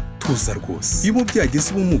impanuka, tuza rwose. Iyo umubyeyi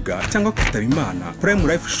agize ubumuga cyangwa kwitaba Imana, Prime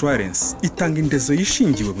Life Insurance itanga indezo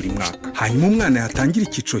yishingiwe buri mwaka. Hanyuma umwana yatangira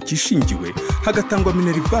icyiciro cyishingiwe, hagatangwa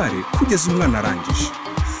Minerval kugeza umwana arangije.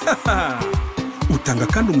 utanga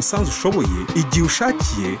kandi umusanzu ushoboye igihe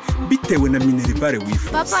ushakiye bitewe na minerivare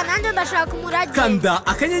wifuza. Papa nanjye ndashaka umurage. Kanda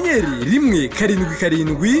akanyenyeri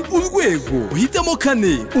 177 urwego uhitamo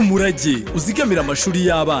 4 umurage uzigamira amashuri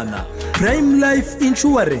y'abana. Prime Life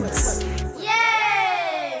Insurance.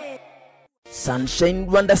 Sunshine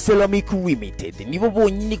Rwanda Ceramic Limited nibo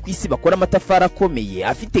bonyine ku isi bakora amatafari akomeye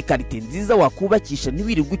afite karite nziza wakubakisha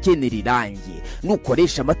ntiwirirwe ukenera irangi.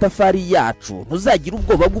 Nukoresha amatafari yacu ntuzagira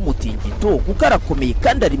ubwoba bw'umutingito kuko arakomeye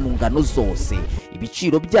kandi ari mu ngano zose.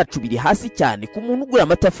 Ibiciro byacu biri hasi cyane ku muntu ugura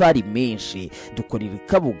amatafari menshi. Dukorera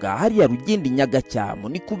Kabuga hariya Rugenda Nyagacyamo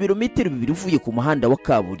ni ku birometero 2 uvuye ku muhanda wa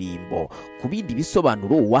kaburimbo. Ku bindi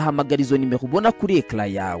bisobanuro wahamagara izo nimero ubona kuri ekra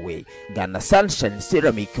yawe. Gana Sunshine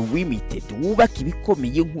Ceramic Limited wubaka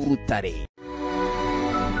ibikomeye nk'urutare.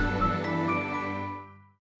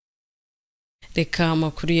 Reka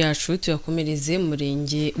amakuru yacu tuyakomereze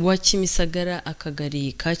murenge wa Kimisagara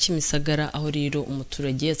akagari ka Kimisagara aho rero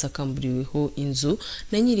umuturage yasakamburiweho inzu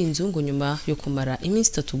na nyiri inzu ngo nyuma yo kumara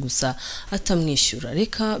iminsi 3 gusa atamwishyura.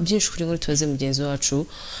 Reka byinshi kuri ngo tubaze mugenzi wacu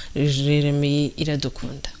Jeremy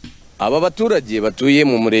Iradukunda. Aba baturage batuye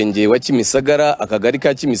mu murenge wa Kimisagara akagari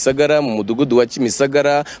ka Kimisagara mu mudugudu wa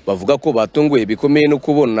Kimisagara bavuga ko batunguye bikomeye no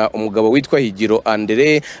kubona umugabo witwa Higiro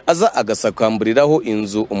Andre aza agasakamburiraho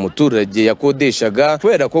inzu umuturage yakodeshaga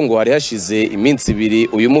kubera ko ngo hari hashize iminsi 2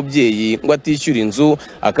 uyu mubyeyi ngo atishyura inzu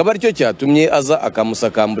akaba aricyo cyatumye aza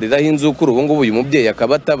akamusakamburiraho inzu kuri ubu ngubu uyu mubyeyi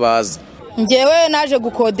akaba atabaza. Ngewe naje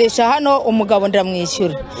gukodesha hano umugabo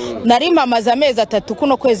ndamwishyura. Nari mpamaze amezi 3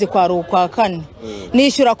 kuno kwezi kwa rukwa 4.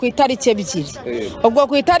 Nishyura ku itariki 2. Ubwo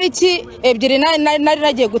ku itariki 2 nari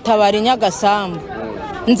nagiye gutabara Nyagasambu.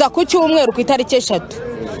 Nza ku cyumweru ku itariki 3.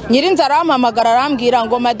 Nyirinza arampamagara arambwira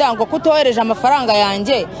ngo madango kutohereje amafaranga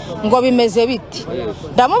yanjye ngo bimeze biti.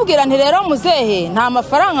 Ndamubwira nti rero muzehe nta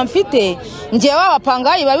mafaranga mfite ngewe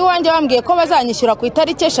abapangayi babi wanje bambwiye ko bazanyishyura ku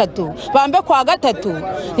itariki 3 bambe kwa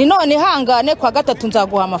 3 ni none hangane kwa 3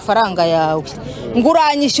 nzaguha amafaranga yawe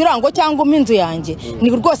nguranyishyura ngo cyangwa umpinzu yanjye ni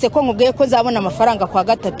rwose ko nkubwiye ko nzabona amafaranga kwa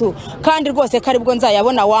 3 kandi rwose karibwo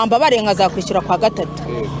nzayabona wamba barenga zakwishyura kwa 3.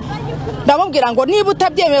 Ndamubwira ngo niba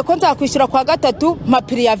utabyemeye ko nzakwishyura kwa 3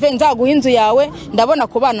 mapiri ya nzaguha inzu yawe ndabona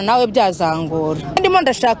kubana nawe byazangora. Ndimo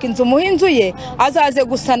ndashaka inzu muhinzu ye azaze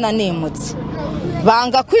gusana nimutse.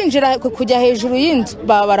 Banga kwinjira kujya hejuru y'inzu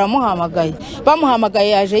baramuhamagaye. Bamuhamagaye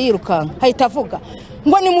yaje yirukanka hahita avuga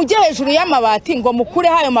ngo ni mujye hejuru y'amabati ngo mukure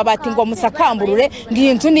hayo mabati ngo musakamburure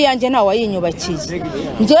ngiye ni yanjye nta wayinyubakiye.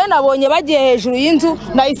 Ngewe nabonye bagiye hejuru y'inzu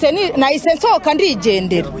nahise nsohoka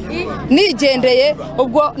nigendeye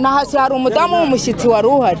ubwo nahasi hari umudamu w'umushyitsi wari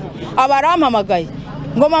uhari abarampamagaye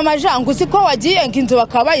ngo mama Jean uzi ko wagiye nginzu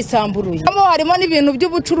bakaba bayisamburuye. Harimo n'ibintu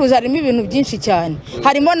by'ubucuruzi harimo ibintu byinshi cyane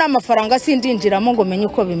harimo n'amafaranga sindinjiramo ngo menye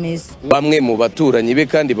uko bimeze. Bamwe mu baturanyi be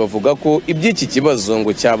kandi bavuga ko iby'iki kibazo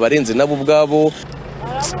ngo cyabarenze nabo ubwabo.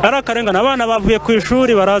 Arakarengana abana bavuye ku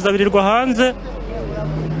ishuri baraza birirwa hanze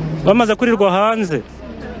bamaze kurirwa hanze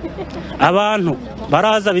abantu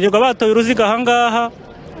baraza birirwa batoye uruziga hangaha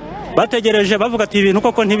bategereje bavuga ati ibintu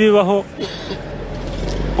koko ntibibaho.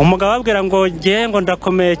 Umugabo abwira ngo ngiye ngo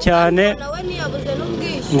ndakomeye cyane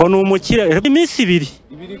ngo ni umukire iminsi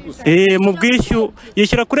 2 mu bwishyu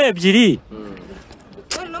yishyura kuri 2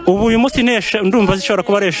 ubu uyu munsi ndumva zishobora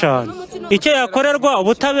kuba 5. Icyo yakorerwa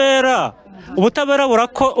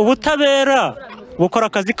ubutabera bukora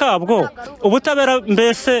akazi kabwo ubutabera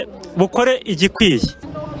mbese bukore igikwiye.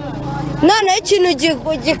 None ikintu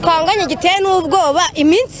gikanganye giteye n'ubwoba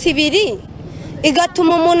iminsi 2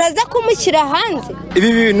 igatuma umuntu aza kumushyira hanze.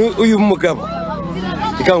 Ibi bintu uyu mugabo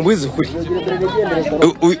ikambwiza ukuri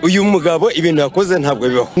uyu mugabo ibintu yakoze ntabwo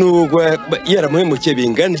bibaho nubwo yaramuhemukiye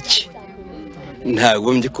bingana iki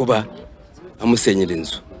ntabwo mbi kuba amusenyera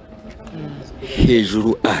inzu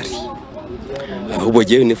hejuru ari ahubwo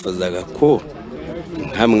jewe nifuzaga ko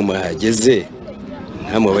nkamwe mwahageze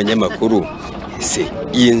nkamwe abanyamakuru se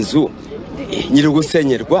iyi nzu nyiri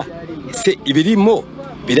gusenyerwa se ibirimo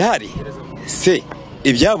birahari se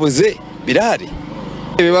ibyabuze birahari.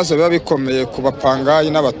 Ibibazo biba bikomeye ku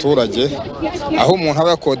bapangayi n'abaturage aho umuntu aba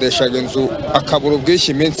yakodeshaga inzu akabura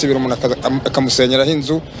ubwishyu iminsi 2 umuntu akamusenyeraho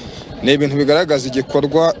inzu ni ibintu bigaragaza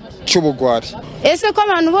igikorwa cy'ubugwari. Ese ko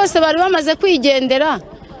abantu bose bari bamaze kwigendera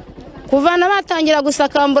kuvana batangira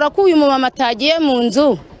gusakambura ko uyu mumama atagiye mu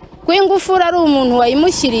nzu kw'ingufura ari umuntu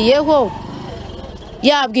wayimushyiriyeho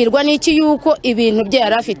yabwirwa n'iki yuko ibintu bye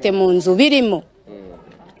yari afite mu nzu birimo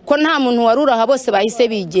ko nta muntu waruraha bose bahise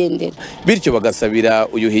bigendera. Bityo bagasabira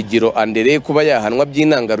uyu Higiro Andere kuba yahanwa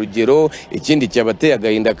by'intangarugero. Ikindi cyabateye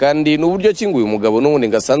agahinda kandi n'uburyo kinguye umugabo n'ubundi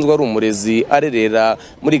ngasanzwe ari umurezi arerera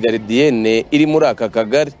muri gardienne iri muri aka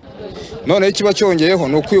kagari. None ikiba cyongeyeho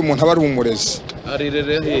nuko uyu muntu aba ari umurezi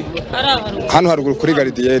arirere hano haruguru kuri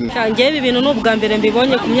garidiyeni. Kanjye ibi bintu n'ubwa mbere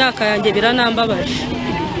mbibonye ku myaka yanjye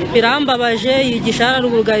birambabaje yigisha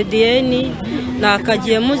haruguru garidiyeni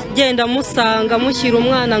nakagiye mugenda musanga mushyira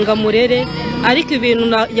umwana ngamurere ariko ibintu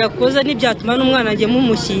yakoze n'ibyatuma n'umwana ngiye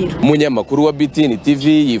mumushyira. Umunyamakuru wa BTN TV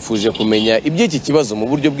yifuje kumenya iby'iki kibazo mu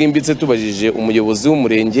buryo bwimbitse tubajije umuyobozi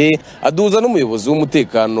w'umurenge aduza n'umuyobozi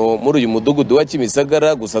w'umutekano muri uyu mudugudu wa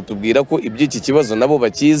Kimisagara, gusa tubwira ko iby'iki kibazo nabo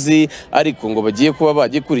bakizi ariko ngo bagiye kuba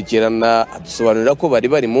bagikurikirana. Adusobanurira ko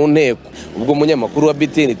bari mu nteko. Ubwo umunyamakuru wa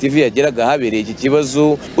BTN TV yageraga habereye iki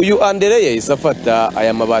kibazo, uyu Andere yahise afata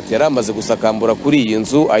aya mabati yari amaze gusakambura kuri iyi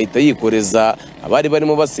nzu ahita yikoreza abari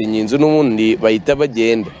barimo basenya inzu n'ubundi bahita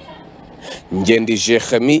bagenda. Ngendije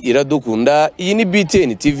Khami Iradukunda, iyi ni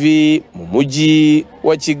BTN TV mu mujyi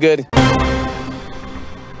wa Kigali.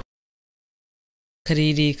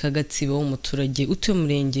 Karere ka Gatsibo umuturage utuye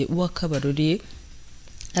murenge wa Kabarore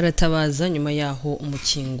aratabaza nyuma yaho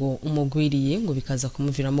umukingo umugwiriye ngo bikaza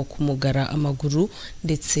kumuviramo kumugara amaguru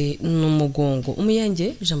ndetse n'umugongo.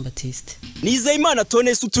 Umuyange Jean Baptiste Nizeyimana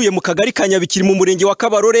Tonesi utuye mu kagari ka Nyabikiri mu murenge wa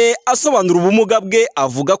Kabarore asobanura ubumuga bwe,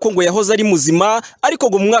 avuga ko ngo yahoze ari muzima ariko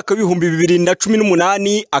ngo mu mwaka w'ibihumbi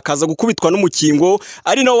 2018 akaza gukubitwa n'umukingo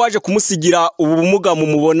ari nawo waje kumusigira ubu bumuga mu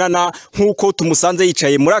mubonana nk'uko tumusanze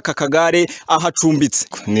yicaye muri aka kagare ahacumbitse.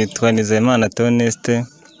 Nitwa Nizeyimana Tonesi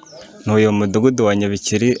n'uyu mudugudu wa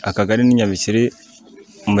Nyabikiri, akagari ni Nyabikiri,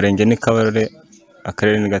 umurenge ni Kabarore,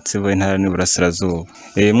 akarere ni Gatsibo, intara ni Burasirazuba.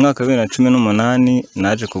 Mwaka 2018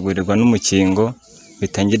 naje kugurirwa n'umukingo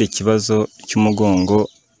bitangira ikibazo cy'umugongo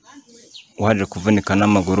waje kuvunika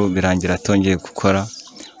n'amaguru birangira atongeye gukora.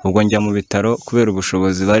 Ubwo njya mu bitaro kubera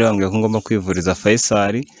ubushobozi bari bambwiye ko ngomba kwivuriza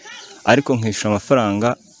Faisal ariko nkishyura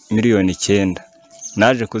amafaranga miliyoni 9.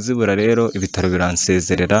 Naje kuzibura rero ibitaro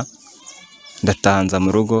biransezerera ndatanza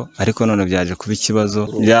mu rugo, ariko none byaje kuba ikibazo.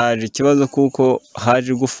 Byaje ikibazo kuko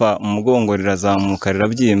haje gufa umugongo rirazamuka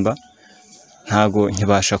rirabyimba, ntago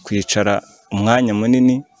nkibasha kwicara umwanya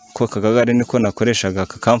munini ko kagagare niko nakoreshaga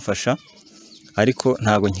kakamfasha, ariko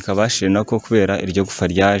ntago nkikabashije nako kubera iryo gufa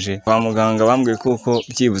ryaje. Kwa muganga bambwiye kuko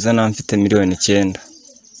byibuze na mfite miliyoni 9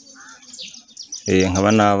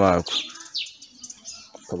 nkaba nabagwa,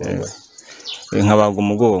 nkabagwa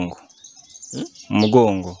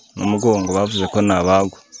umugongo bavuze ko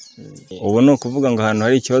nabagwa. Ubu no kuvuga ngo ahantu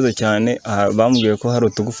hari ikibazo cyane, bambwiye ko hari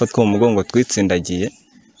utugufa two mu mugongo twitsindagiye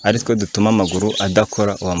ari twe dutuma amaguru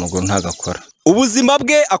adakora, uwo maguru ntagakora. Ubuzima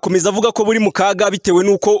bwe akomeza avuga ko buri mu kaga bitewe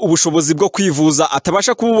nuko ubushobozi bwo kwivuza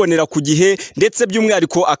atabasha kububonera ku gihe, ndetse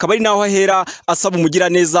by'umwihariko akaba ari naho ahera asaba umugira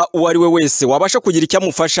neza uwo ari we wese wabasha kugira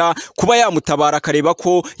icyamufasha kuba yamutabara akareba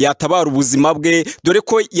ko yatabara ubuzima bwe, dore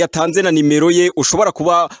ko yatanze na nimero ye ushobora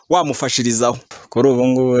kuba wamufashirizaho. Kuri ubu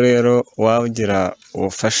ngubu rero wagira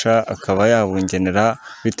ubufasha akaba yabungenera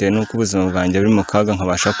bitewe nuko ubuzima bwanjye buri mu kaga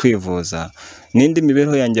nkabasha kwivuza. N'indi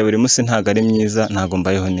mibereho yanjye buri munsi ntago ari myiza, ntago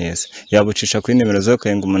mbayeho neza. Yabucisha kuri nimero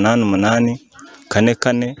 0788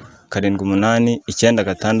 44 78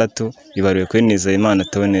 96 ibariwe kuri Nizeyimana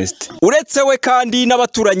Tonesi. Uretse we kandi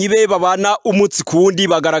n'abaturanyi be babana umunsi ku wundi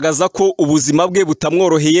bagaragaza ko ubuzima bwe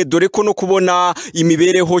butamworoheye, dore ko no kubona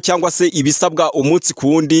imibereho cyangwa se ibisabwa umunsi ku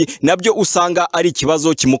wundi nabyo usanga ari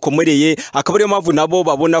ikibazo kimukomereye, akaba ariyo mpamvu nabo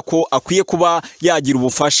babona ko akwiye kuba yagira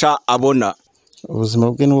ubufasha abona.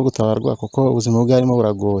 Ubuzima bwe n'ubwo gutabarwa kuko ubuzima bwe arimo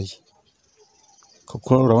buragoye,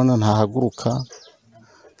 kuko urabona ntahaguruka,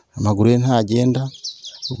 amaguru ye ntagenda.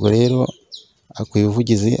 Ubwo rero akwiye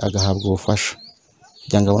ubuvugizi agahabwa ubufasha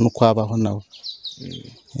kugira ngo abone uko abaho nawe.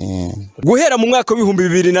 Guhera mu mwaka w'ibihumbi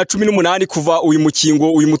 2018 kuva uyu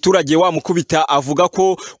mukingo uyu muturage wamukubita, avuga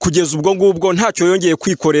ko kugeza ubwo ngubwo ntacyo yongeye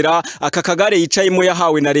kwikorera. Aka kagare yicayemo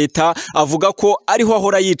yahawe na leta, avuga ko ariho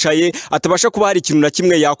ahora yicaye atabasha kuba hari ikintu na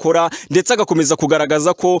kimwe yakora, ndetse agakomeza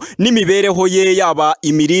kugaragaza ko n'imibereho ye yaba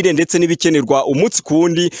imirire ndetse n'ibikenerwa umunsi ku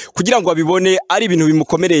wundi kugira ngo abibone ari ibintu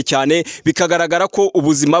bimukomereye cyane, bikagaragara ko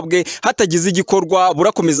ubuzima bwe hatagize igikorwa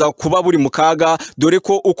burakomeza kuba buri mu kaga, dore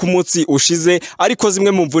ko uko umunsi ushize ariko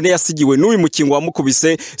zimwe mu mvune yasigiwe n'uyu mukingo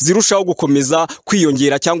wamukubise zirushaho gukomeza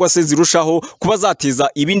kwiyongera cyangwa se zirushaho kuba zateza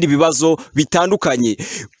ibindi bibazo bitandukanye.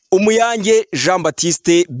 Umuyange Jean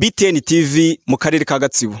Baptiste, BTN TV mu karere ka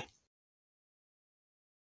Gatsibo.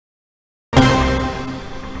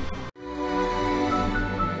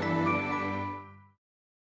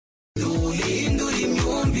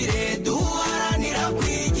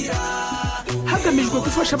 hagamijwe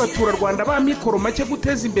gufasha abaturarwanda ba mikoro make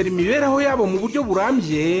guteza imbere imibereho yabo mu buryo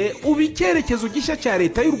burambye, ubu icyerekezo gishya cya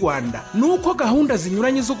leta y'u Rwanda ni uko gahunda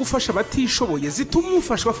zinyuranye zo gufasha abatishoboye zituma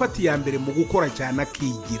umufashwa afata iya mbere mu gukora cyane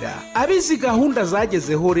akigira. Abizi gahunda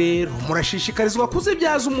zagezeho rero murashishikarizwa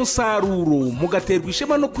kuzibyaza umusaruro, mugaterwa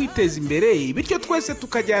ishema no kwiteza imbere, bityo twese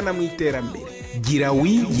tukajyana mu iterambere. Gira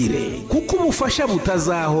wigire kuko ubufasha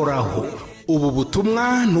butazahoraho. Ubu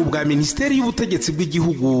butumwa ni ubwa Minisiteri y'Ubutegetsi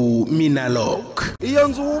bw'Igihugu Minaloc. Iyo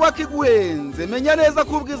nzu wubaka iguhenze, menya neza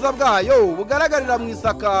ko ubwiza bwayo bugaragarira mu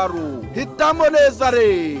isakaro. Hitamo neza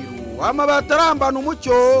rero amabati arambana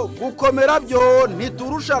umucyo, gukomera byo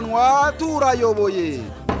ntiturushanwa turayoboye.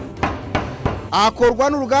 Akorwa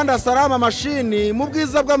n'uruganda Salama Mashini mu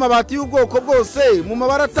bwiza bw'amabati y'ubwoko bwose mu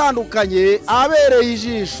mabara atandukanye abereye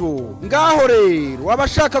ijisho. Ngaho rero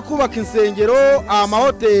abashaka kubaka insengero,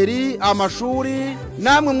 amahoteli, amashuri,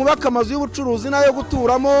 namwe mwubaka amazu y'ubucuruzi n'ayo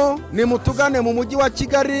guturamo, ni mutugane mu mujyi wa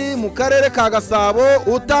Kigali mu karere ka Gasabo,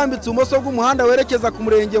 utambitse umoso bw'umuhanda werekeza ku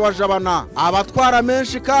murenge wa Jabana. Abatwara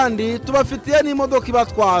menshi kandi tubafitiye n'imodoka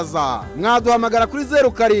ibatwaza. Mwaduhamagara kuri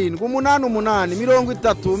 0788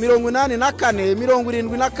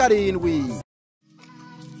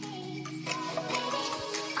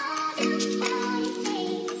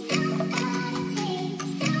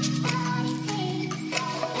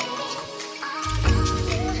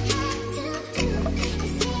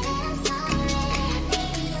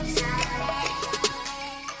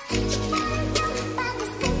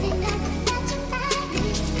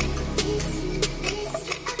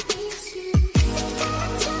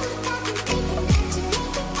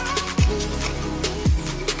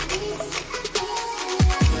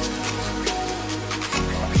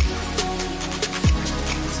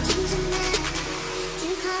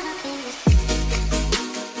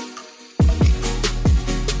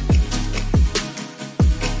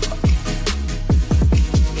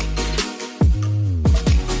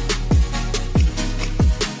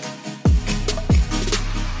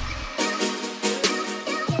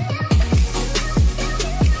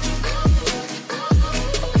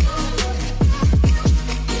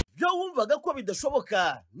 30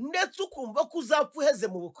 bidashoboka ndetse ukumva ko uzapfa uheze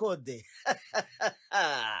mu bukode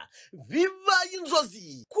bibaye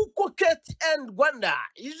inzozi kuko KTN Rwanda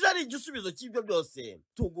ije ari igisubizo cy'ibyo byose.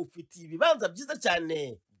 Tugufitiye ibibanza byiza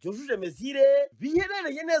cyane byujuje mezire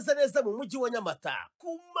biherereye neza mu mujyi wa Nyamata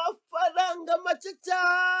ku mafaranga make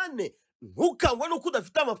cyane. Ntukangwe nuko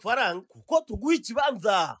udafite amafaranga kuko tuguha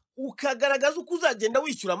ikibanza ukagaragaza uko uzagenda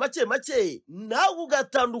wishyura make nawe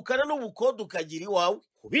ugatandukana n'ubukode ukagira iwawe.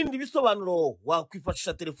 Ku bindi bisobanuro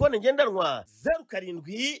wakwifashisha telefone ngendanwa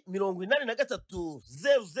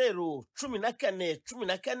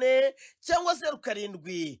 0783001414 cyangwa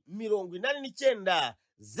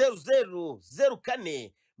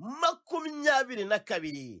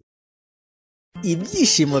 0789000422.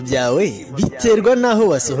 Ibyishimo byawe biterwa naho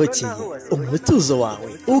wasohokeye, umutuzo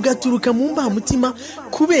wawe ugaturuka mu mbamutima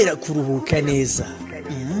kubera kuruhuka neza.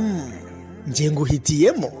 Ngiye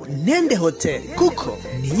nguhitiyemo Nende Hotel kuko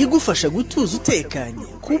niyo igufasha gutuza utekanye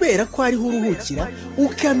kubera ko ariho uruhukira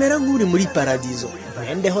ukamera nk'uri muri paradizo.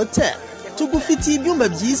 Nende Hotel tugufitiye ibyumba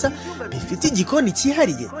byiza bifite igikoni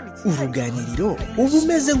cyihariye, uruganiriro uba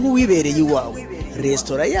umeze nk'uwibereye iwawe.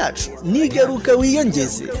 Resitora yacu nigaruka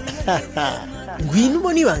wiyongeze. Ngwino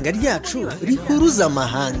ubona ibanga ryacu rihuruza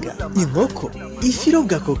amahanga. Inkoko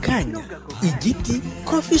ifirobwa ako kanya, igiti,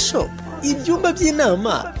 coffee shop, ibyumba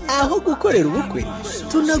by'inama, aho gukorera ubukwe.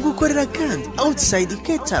 Tunagukorera kandi outside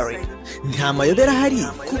catering. Nta mayobera hari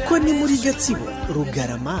kuko ni muri Gatsibo,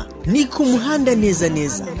 Rugarama, ni ku muhanda neza.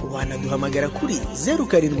 Wanaduhamagara kuri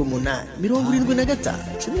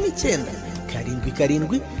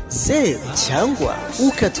 077519 cyangwa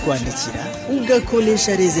ukatwandikira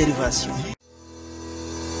ugakoresha reservation.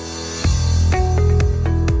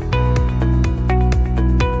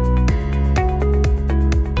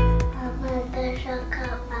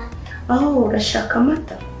 Aho urashaka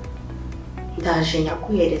amata? Ndaje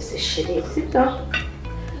nyaguhereze sheri, sibyo?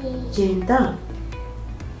 Genda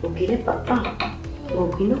ubwire papa ngo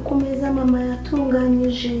ngwino ku meza mama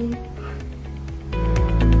yatunganyije.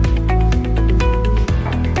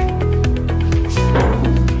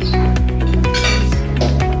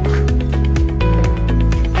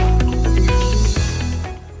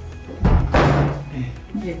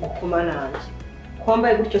 Kumana wanjye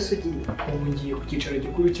kwambaye gutyo sugiye ngiye ku cyicaro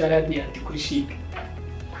gikuru cya Radiant kuri Chic.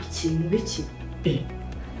 Ku kintu biki?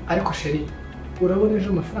 Ariko sheri urabona ejo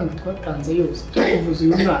amafaranga twatanze yose tukuvuza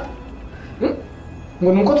uyu mwana.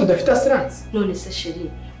 ngo nuko tudafite assurance. None se sheri,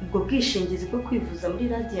 ubwo bwishingizi bwo kwivuza muri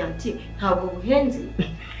Radiant ntabwo buhenze?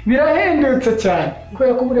 Birahendutse cyane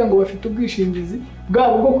kubera ko buriya ngo bafite ubwishingizi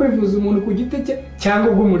bwabo bwo kwivuza umuntu ku giti cye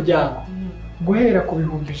cyangwa ubw'umuryango. Guhera ku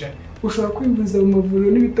bihumbi 100 ushobora kwivuza mu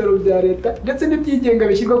mavuriro n'ibitaro bya leta ndetse n'ibyigenga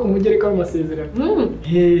bishyirwa ku mugereka w'amasezerano.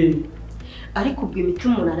 Ariko ubwo imiti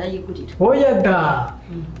umuntu arayigurira? Oya da,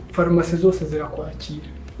 farumasi zose zirakwakira.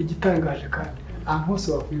 Igitangaje kandi ahantu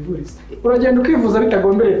hose wakwivuriza uragenda ukivuza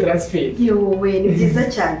bitagombereye transfer. Yowe ni byiza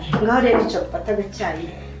cyane. Ngaho rero ica gufata agacyayi.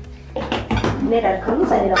 Nera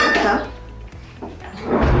kamuzanira amata.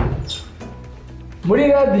 Muri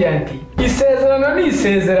Radiant isezerano ni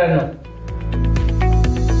isezerano.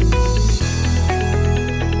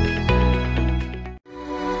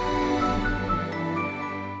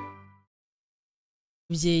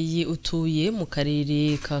 Umubyeyi utuye mu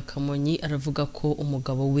karere ka Kamonyi aravuga ko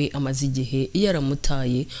umugabo we amaze igihe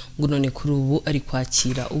yaramutaye ngo none kuri ubu ari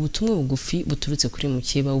kwakira ubutumwa bugufi buturutse kuri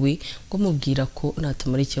mukeba we ngo mubwira ko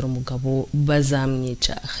natamurekera umugabo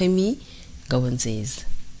bazamwica. Hemi Gabonzeza: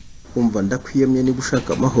 umva ndakwiyamye niba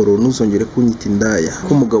ushaka amahoro ntuzongere kunyita indaya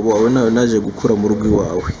ko umugabo wawe nawe naje gukura mu rugo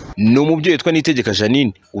iwawe. Ni umubyeyi witwa Nitegeka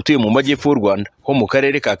Janine utuye mu majyepfo y'u Rwanda ho mu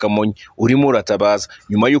karere ka Kamonyi urimo uratabaza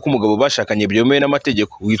nyuma y'uko umugabo bashakanye byemewe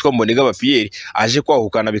n'amategeko witwa Mbonigaba Pierre aje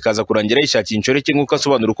kwahukana bikaza kurangira yishakiye inshoreke nk'uko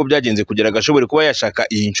asobanura uko byagenze kugira agashobore kuba yashaka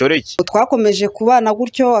iyi nshoreke. Twakomeje kubana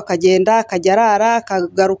gutyo akagenda akajya arara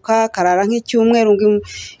akagaruka karara nk'icyumweru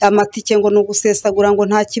amatike ngo nugusesagura ngo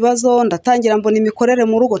nta kibazo. Ndatangira mbona imikorere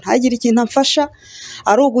mu rugo ntagira ikintu amfasha,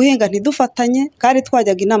 ari uguhinga ntidufatanye kandi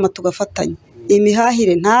twajyaga inama tugafatanya.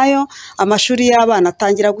 Imihahire ntayo, amashuri y'abana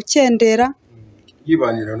atangira gukendera.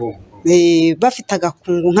 Yibanira no bafite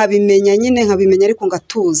agakungu nkabimenya nyine nkabimenya ariko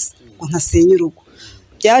ngatuza ngo ntasenya urugo.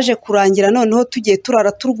 Byaje kurangira noneho tugiye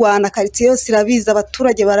turara turwana, karitsiye yose irabizi,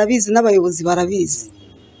 abaturage barabizi n'abayobozi barabizi.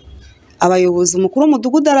 Abayobozi umukuru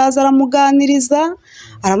w'umudugudu araza aramuganiriza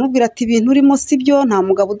aramubwira ati ibintu urimo sibyo, nta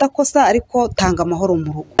mugabo udakosa ariko tanga amahoro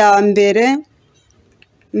mu rugo. Ya mbere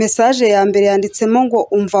message ya mbere yanditsemo ngo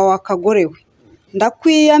umva wakagorewe,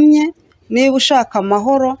 ndakwiyamye niba ushaka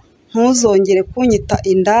amahoro ntuzongere kunyita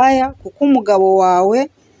indaya kuko umugabo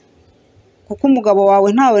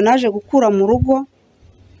wawe ntawe naje gukura mu rugo,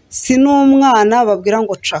 si n'umwana babwira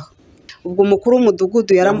ngo caha. Ubwo umukuru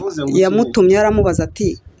w'umudugudu yamutumye aramubaza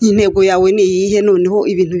ati intego yawe ni iyihe noneho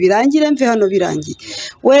ibintu birangire mve hano birangiye.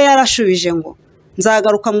 We yarashubije ngo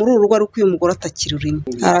nzagaruka muri uru rugo ariko uyu mugore atakiri urimo.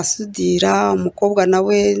 Arasudira, umukobwa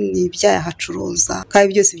nawe ni ibyaha ahacuruza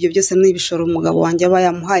kandi byose ibyo byose n'ibishoro umugabo wanjye aba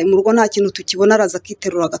yamuhaye. Mu rugo nta kintu tukibona, araza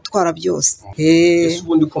akiterura agatwara byose. Ese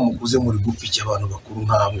ubundi ko mukuze muri gupfiki abantu bakuru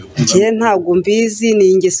nkamwe? Njye ntabwo mbizi, ni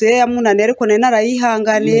ingeso ye yamunaniye ariko nari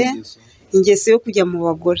narayihanganiye, ingeso yo kujya mu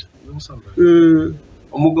bagore.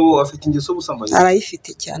 Umugabo afite ingeso busambanyi?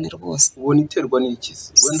 Arayifite cyane rwose. Ubona iterwa n'iki?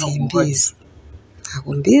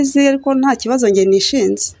 Ntabwo mbizi ariko nta kibazo njye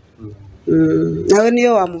nishinze. Nawe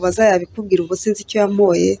niyo wamubaza yabikubwira, ubwo sinzi icyo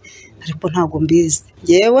yamoye ariko ntabwo mbizi.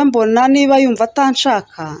 Yewe mbona niba yumva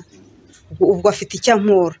atanshaka ubwo afite icyo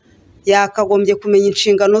ampora, yakagombye kumenya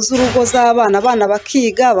inshingano z'urugo z'abana, abana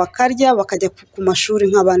bakiga bakarya bakajya ku mashuri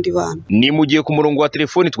nk'abandi bana. Ni mu gihe ku murongo wa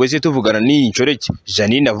telefoni twese tuvugana n'iyi nshoreke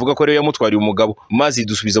Janine avuga ko rero yamutwariye umugabo maze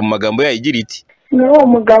dusubiza mu magambo yayigira iti n'uwo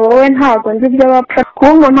mugabo we ntabwo nzi ibyo bapfa,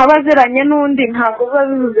 kuba umuntu aba aziranye n'undi ntabwo biba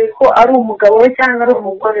bivuze ko ari umugabo we cyangwa ari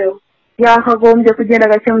umugore we. Yakagombye kugenda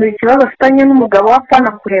agakemura ikibazo afitanye n'umugabo we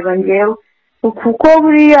apana kureba njyewe, kuko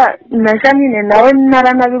buriya na Janine nawe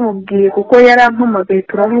naranabimubwiye kuko yarampamagaye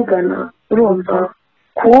turavugana. Urumva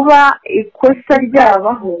kuba ikosa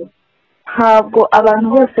ryabaho, ntabwo abantu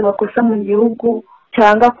bose bakosa mu gihugu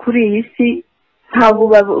cyangwa kuri iyi si ntabwo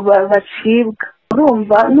bacibwa.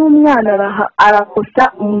 Urumva n'umwana arakosa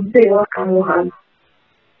umubyeyi we akamuhana,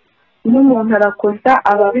 n'umuntu arakosa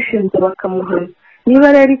ababishinzwe bakamuhana.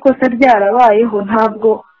 Niba rero ikosa ryarabayeho ntabwo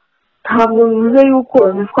bivuze yuko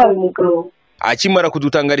bitwara umugabo. Akimara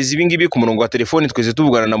kudutangariza ibingibi ku murongo wa telefoni twese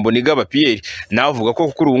tuvugana na Mbonigaba Pierre, nawe avuga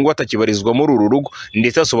ko kuri ubu ngo atakibarizwa muri uru rugo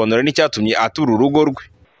ndetse asobanura n'icyatumye atura urugo rwe.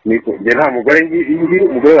 Njye nta mugore ngira,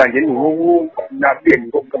 umugore wanjye ni ubu nabwiye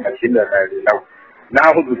ngo bw'amakimbirane nawe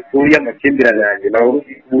naho dutuye amakimbirane yanjye nawe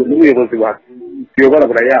n'ubuyobozi tuyobora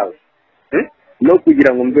burayawe no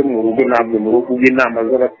kugira ngo mbe mu rugo ntabwo mu rugo bw'inama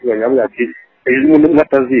z'abaturanyi avuga ati ejo umuntu umwe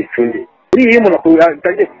atazica undi. Buriya iyo umuntu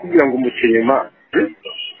atangiye kugira ngo umuce inyuma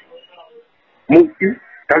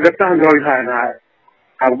agatanga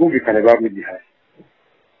nta bwumvikane buba bugihari.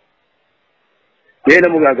 Rero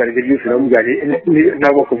namugaragaje byose namubwira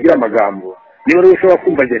ntabwo kubwira amagambo, niba rero ushobora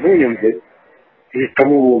kumva njye ntunyumve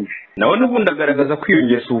hitamo ubundi. nawe n'ubundi agaragaza ko iyo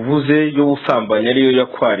ngeso uvuze y'ubusambanyi ariyo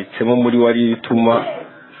yakwaritsemo muri wari ituma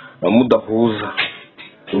mudahuza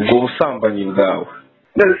ubwo busambanyi bwawe.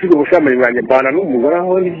 None si ubusambanyi bwanjye mbana n'umugore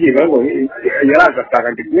aho n'ibyimba ngo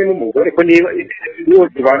yaragasanga ndi kumwe n'umugore ko niba niwo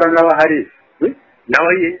tubana n'abahari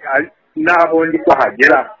nawe naho ndi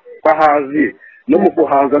kuhagera kwahazi no mu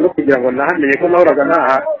kuhaza no kugira ngo nahamenye ko nahoraga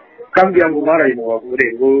naha kambwira ngo maraye mu bagore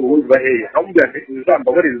ngo ubaheye ahubwo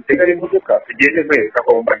uzambabare zitegare imodoka tugende kwereka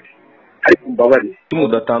ko mbane ariko mbabare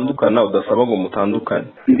mudatandukana udasaba ngo mutandukane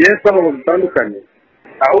ngiye saba ngo mutandukane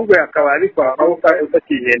ahubwo akaba abikora aho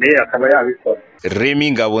utakinyeneye akaba yabikora.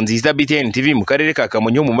 Remy Ngabonziza, BTN TV mu karere ka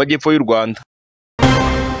Kamonyi mu majyepfo y'u Rwanda.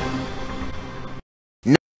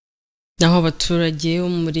 naho abaturage bo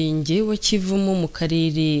mu murenge wa Kivumu mu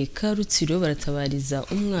karere ka Rutsiro baratabariza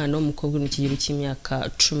umwana w'umukobwa mu kigero cy'imyaka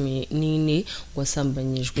 14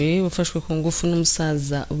 wasambanyijwe wafashwe ku ngufu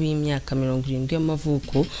n'umusaza w'imyaka 70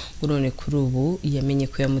 y'amavuko none kuri ubu yamenye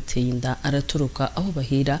ko yamuteye inda aratoroka aho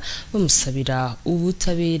bahera bamusabira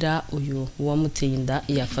ubutabera. Uyu wamuteye inda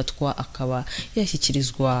yafatwa akaba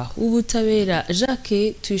yashyikirizwa ubutabera.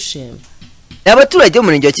 Jacques Tuyishime. Abaturage bo mu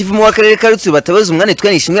murenge wa Kivumu w'akarere ka Rutsiro batabaza umwana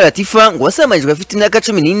witwa Nishimwe Latifa ngo wasambanyijwe afite imyaka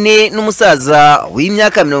 14 n'umusaza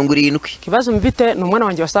w'imyaka 70. Kibazo mvite ni umwana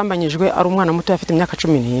wanjye wasambanyijwe ari umwana muto afite imyaka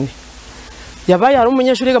 14. Yabaye ari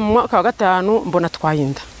umunyeshuri mu mwaka wa 5 mbona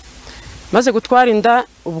twayinda. Maze gutwara inda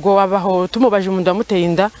ubwo wabaho tumubaje umuntu wamuteye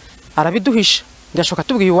inda arabiduhisha ndashoka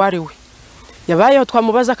tubwiye uwari we. Yabayeho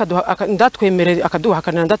twamubaza ndatwemerera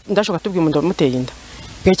akaduhakanira ndashoka tubwiye umuntu wamuteye inda.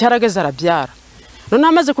 Gihe cyarageze arabyara. None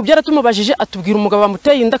amaze kubyara tumubajije atubwira umugabo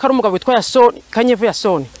wamuteye inda kari umugabo witwa Yasoni Kanyevu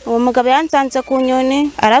Yasoni. Uwo mugabo yansanze ku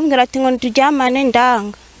nyoni arambwira ati ngo tujyamane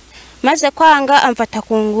ndanga. Maze kwanga amfata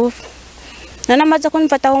ku ngufu. None amaze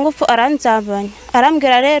kumfata ku ngufu aranzabanya.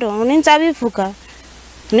 Arambwira rero ngo ninzabivuga.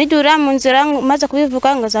 Nidura mu nzira maze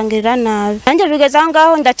kubivuga ngo zangirira nabi. Nanjye bigeza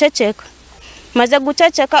ngaho ndaceceka. Maze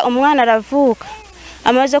guceceka umwana aravuka.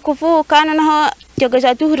 Amaze kuvuka noneho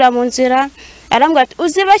cyogeje duhura mu nzira arambwira ati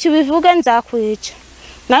uzibashye ubivuge nzakwica.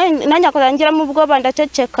 Nanjye akorangira mu bwoba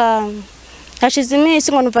ndaceceka. Hashize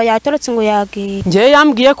iminsi ngo nuva yatorotse ngo yagiye. Ngiye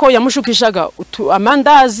yambwiye ko yamushukishaga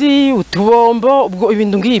amandazi utubombo ubwo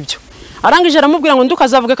ibintu ngibyo. Arangije aramubwira ngo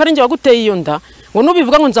ndukazavuga ko ari nge waguteye iyo nda ngo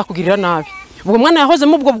nubivuga ngo nzakugirira nabi. Ubwo mwana yahoze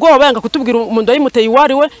mu bwo bwoba yanga kutubwira umuntu yimuteye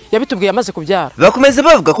iwari we yabitubwiye amaze kubyara. Bakomeza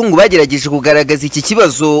bavuga ko ngo bagerageje kugaragaza iki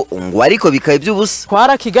kibazo ngo ariko bikaye by'ubusa.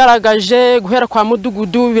 Twarakigaragaje guhera kwa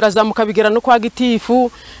mudugudu birazamuka bigera no kwa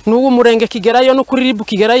gitifu n'uwo murenge kigerayo no kuri ribu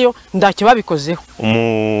kigerayo ndacyo babikozeho.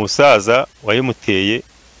 Umusaza wayimuteye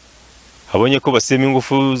abonye ko basema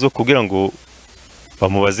ingufu zo kugira ngo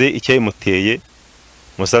bamubaze icyo yimuteye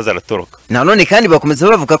musaza aratoroka. Nanone kandi bakomeza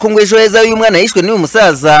bavuga ko ngo ejo heza uyu mwana yishwe n'uyu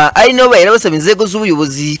musaza ari no bayira basaba inzego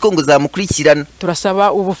z'ubuyobozi ko ngo zamukurikirana.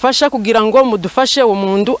 Turasaba ubufasha kugira ngo mudufashe uwo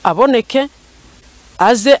muntu aboneke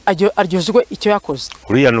aze aryozwe icyo yakoze.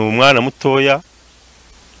 Uriya ni umwana mutoya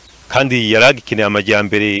kandi yaragikeneye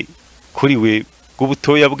amajyambere kuri we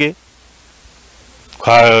bw'ubutoya bwe.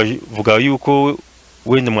 Twavuga yuko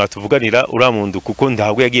wenda mwatuvuganira uriya muntu kuko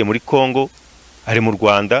ntabwo yagiye muri Kongo ari mu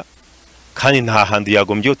Rwanda kandi nta handi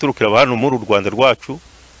yagombye uturukira hano muri Rwanda rwacu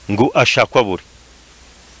ngo ashakwa buri.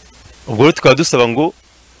 Ubwo rero tukaba dusaba ngo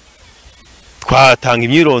twatanga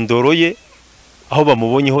imyirondoro ye aho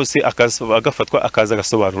bamubonye hose agafatwa akaza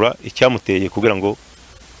agasobanura icyamuteye kugira ngo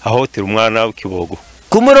ahotere umwana w'ikibogo.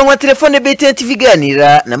 Ku murongo wa telefone BTN TV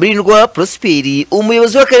ganira na Murindwa Prosperi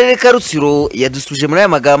umuyobozi w'akarere ka Rutsiro yadusuje muri aya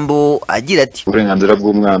magambo agira ati uburenganzira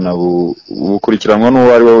bw'umwana bukurikiranwa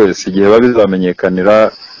n'uwo ari we wese igihe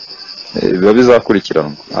babizamenyekanira biba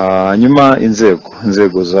bizakurikiranwa. Hanyuma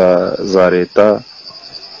inzego za leta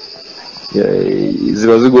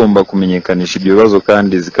ziba zigomba kumenyekanisha ibyo bibazo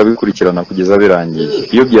kandi zikabikurikirana kugeza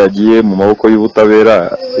birangiye. Iyo byagiye mu maboko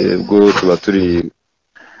y'ubutabera bwo tuba turi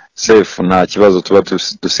safe nta kibazo tuba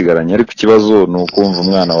dusigaranye, ariko ikibazo ni ukumva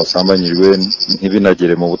umwana wasambanyijwe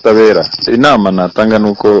ntibinagere mu butabera. Inama natanga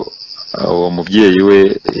nuko uwo mubyeyi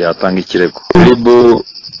we yatanga ikirego. Ribu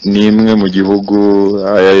ni imwe mu gihugu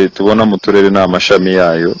tubona mu turere n'amashami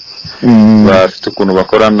yayo bafite ukuntu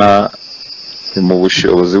bakorana mu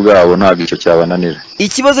bushobozi bwabo ntabwo icyo cyabananira.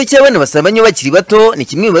 Ikibazo cy'abana basambanye bakiri bato ni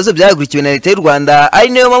kimwe mu bibazo byahagurikiwe na leta y'u Rwanda, ari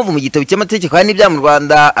nayo mpamvu mu gitabo cy'amategeko n'ibya mu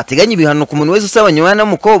Rwanda ateganya ibihano ku muntu wese usambanya umwana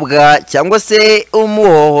w'umukobwa cyangwa se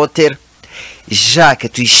umuhohotera.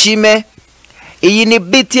 Jacques Tuyishime, iyi ni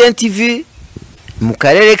BTN TV mu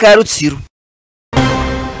karere ka Rutsiro.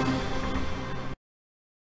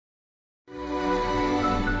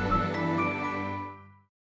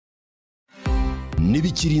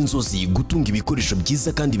 Nibikiri inzozi gutunga ibikoresho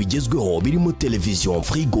byiza kandi bigezweho birimo televiziyo,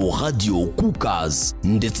 frigo, radio, cookers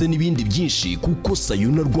ndetse n'ibindi byinshi kuko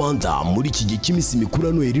Sayona Rwanda muri iki gihe cy'iminsi mikuru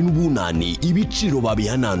ya Noheli n'ubunani ibiciro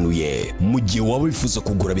babihananuye. Mu gihe waba wifuza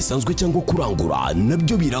kugura bisanzwe cyangwa kurangura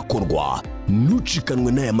nabyo birakorwa.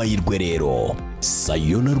 Nucikanwe n'aya mahirwe rero.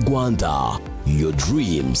 Sayona Rwanda, your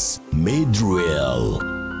dreams made real.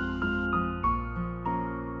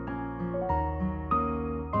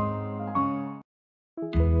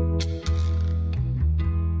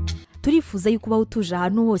 Turifuza yuko uba utuje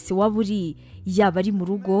ahantu hose waba uri, yaba ari mu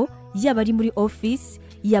rugo, yaba ari muri office,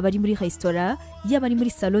 yaba ari muri restaurant, yaba ari muri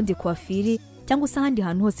salon de coiffure cyangwa se ahandi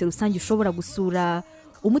hantu hose rusange ushobora gusura.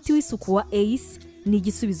 Umuti w'isuku wa Ace ni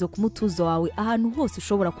igisubizo ku mutuzo wawe ahantu hose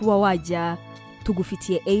ushobora kuba wajya.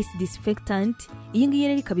 Tugufitiye Ace disinfectant, iyi ngiyi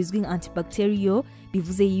rero ikabizwi nka antibacterial,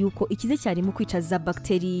 bivuze yuko ikize cyane mu kwica za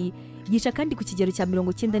bakteri. Yica kandi ku kigero cya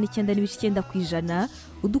 99.9%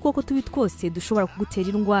 udukoko tubi twose dushobora kugutera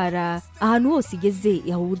indwara. Ahantu hose igeze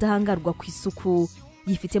yaho ubudahangarwa ku isuku.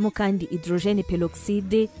 Yifitemo kandi hydrogene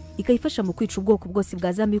peroxide, ikayifasha mu kwica ubwoko bwose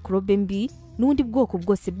bwa za microbe mbi n'ubundi bwoko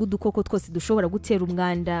bwose bw'udukoko twose dushobora gutera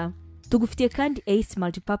umwanda. Tugufitiye kandi Ace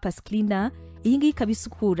multipurpose cleaner, iyi ngiyi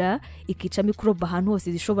ikabisukura ikica microbe ahantu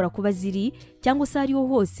hose zishobora kuba ziri cyangwa se ariho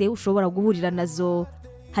hose ushobora guhurira nazo.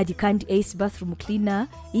 Hari kandi Ace bathroom cleaner,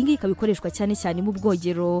 iyi ngiyi ikabikoreshwa cyane cyane mu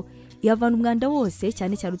bwogero. Yavana umwanda wose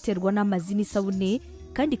cyane cyane uterwa n'amazi n'isabune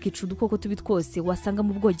kandi ikica udukoko tubi twose wasanga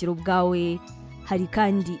mu bwogero bwawe. Hari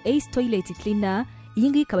kandi Ace toilet cleaner, iyi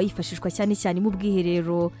ngiyi ikaba yifashishwa cyane cyane mu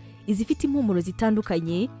bwiherero. Izifite impumuro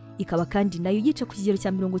zitandukanye, ikaba kandi nayo yica ku kigero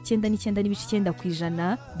cya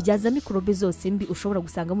 99.9% byaza mikorobe zose mbi ushobora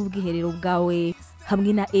gusanga mu bwiherero bwawe.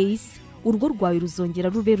 Hamwe na Ace, urugo rwawe ruzongera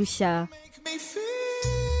rube rushya.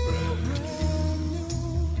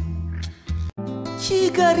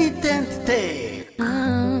 Kigali Tente.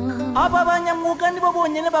 Aba banyamwuga nibo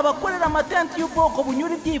bonyene babakorera amatenti y'ubwoko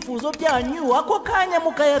bunyura ibyifuzo byanyu ako kanya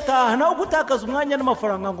mukayataha naho gutakaza umwanya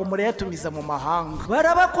n'amafaranga ngo murayatumiza mu mahanga.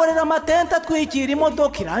 Barabakorera amatenti atwikira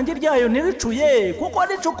imodoka irangi ryayo ntiricuye kuko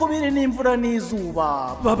ricukubiri n'imvura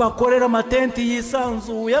n'izuba. Babakorera amatenti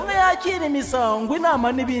yisanzuye amwe yakira imisango,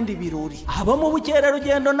 inama n'ibindi birori. Aba mu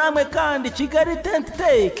bukerarugendo namwe kandi Kigali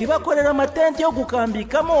Tente ibakorera amatenti yo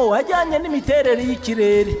gukambikamo ajyanye n'imiterere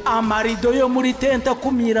y'ikirere. Amarido yo muri tente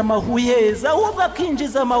akumira amahuyeza ahubwo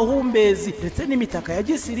akinjiza amahumbezi ndetse n'imitaka ya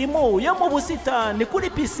gisirimu yo mu busitani kuri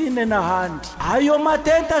pisine n'ahandi. Ayo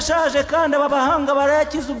matente ashaje kandi abahanga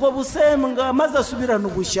barayakiza ubwo busembwa maze asubirana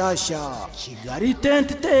ubushyashya. Kigali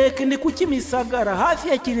Tente ni ku Kimisagara hafi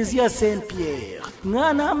ya Kiliziya Saint Pierre.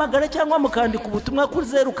 Mwana hamagara cyangwa mukandika ubutumwa kuri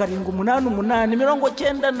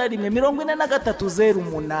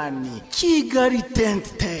 0788914308. Kigali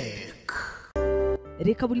Tente.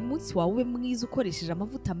 Reka buri munsi wawe mwiza ukoresheje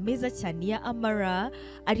amavuta meza cyane ya Amara,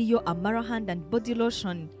 ariyo Amara Hand and Body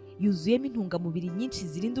Lotion. Yuzuyemo intungamubiri nyinshi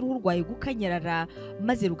zirinda uruhu rwawe gukanyarara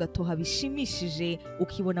maze rugatoha bishimishije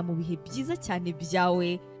ukibona mu bihe byiza cyane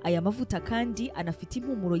byawe. Aya mavuta kandi anafite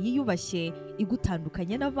impumuro yiyubashye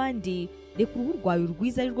igutandukanya n'abandi. Reka uruhu rwawe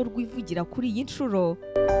rwiza ari rwo rwivugira kuri iyi nshuro.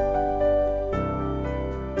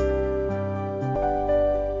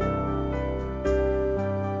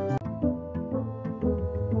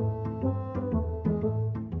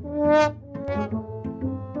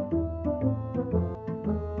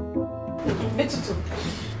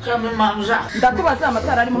 Ndakubaza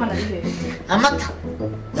amatara arimo hano ari hehe? Amata?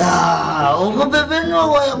 Ubwo bebe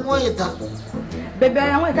niwo wayanyweye da? Bebe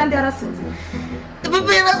yanyweye kandi yarasinze.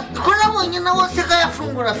 Bebe ko nabonye nawe seka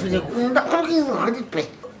yafungura firigo. Ndakubwiza kuri pe.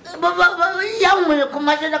 Yanyweye ku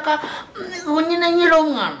majereka nyine nyiri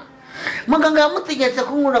umwana. Muganga yamutegetse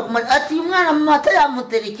kunyura ku majereka ati umwana amata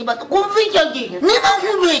yamutera ikibazo. Kumva icyo gihe niba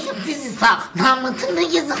nkubeshye mfizi saha nta mata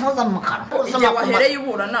nigeze nkoza mu kanwa. Igihe wahereye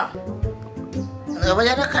uburana.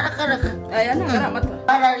 Abayana karakaraka. Aya ntara amata.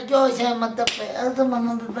 Araryoshye amata pe. Azama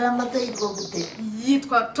mbe amata yitwa gute?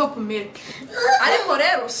 Yitwa Top Milk. Ariko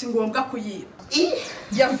rero si ngombwa kuyiba.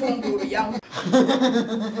 Yafungura yawe.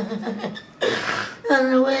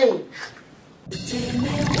 Anyway.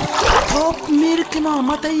 Top Milk ni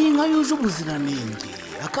amata y'inka yuje ubuziranenge.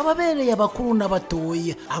 Akaba abereye abakuru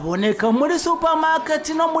n'abatoya. Aboneka muri supermarket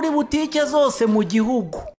no muri butike zose mu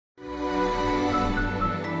gihugu.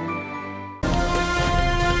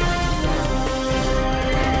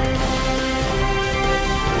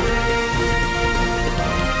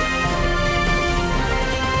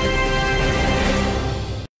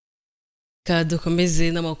 reka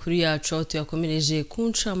dukomeze n'amakuru yacu aho tuyakomereje ku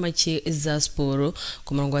ncamake za siporo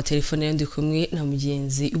ku murongo wa telefone ndi kumwe na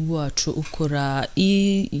mugenzi wacu ukora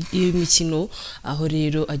iyi mikino aho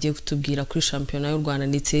rero agiye kutubwira kuri shampiyona y'u Rwanda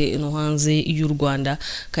ndetse no hanze y'u Rwanda.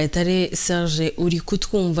 Kayitare Serge uri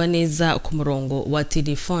kutwumva neza ku murongo wa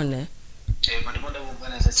telefone? Ndimo ndabumva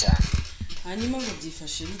neza cyane. Hanyuma ngo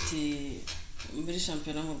byifashe bite muri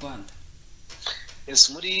shampiyona mu Rwanda?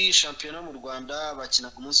 Muri shampiyona mu Rwanda bakina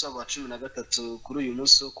ku munsi wa 13 kuri uyu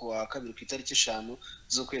munsi ku wa kabiri ku itariki 5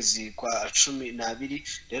 z'ukwezi kwa 12.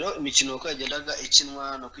 Rero imikino uko yagendaga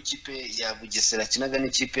ikinwa no ku ikipe ya Bugesera kinaga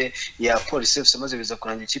n'ikipe ya Police FC maze biza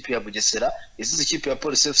kurangira ikipe ya Bugesera izize ikipe ya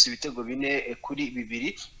Police FC ibitego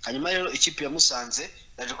 4-2. Hanyuma rero ikipe ya Musanze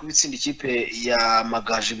yaje kubitsinda ikipe ya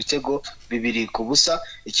Magaje ibitego 2-0.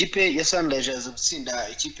 Ikipe ya Sunrise yaje gutsinda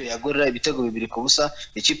ikipe ya Gorilla ibitego 2-0.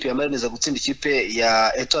 Ikipe ya Marines gutsinda ikipe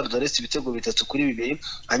ya Etoile de l'Est ibitego 3-2.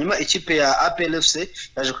 Hanyuma ikipe ya APR FC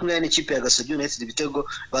yaje kumwe n'ikipe ya Gasogi United ibitego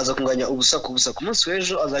baza kunganya ubusa ku busa. Ku munsi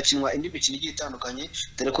w'ejo azakinwa indi mikino igiye itandukanye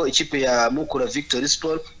dore ko ikipe ya Mukura Victory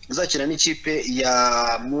Sport izakina n'ikipe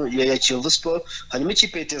ya Kiyovu Sport. Hanyuma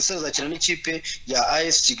ikipe ya Etincelle izakina n'ikipe ya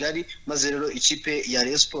AS Kigali maze rero ikipe ya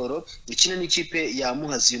Rayon Sport ikina n'ikipe ya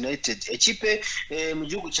Muhazi United. Ikipe mu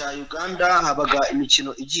gihugu cya Uganda habaga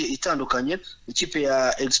imikino igiye itandukanye. Ikipe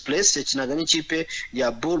ya Express yakinaga n'ikipe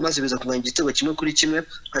ya Bull maze biza kunganya igitego 1-1.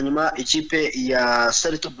 Hanyuma ikipe ya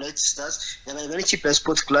Sarito Bright Stars yanganya n'ikipe ya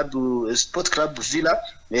Sport Club Villa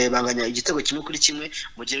banganya igitego 1-1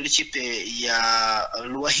 mu gihe ikipe ya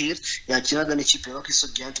Ruahir yakinaga n'ikipe ya Wakiso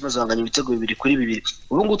Giant maze banganya ibitego 2-2.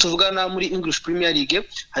 Ubu ngubu tuvugana muri English Premier League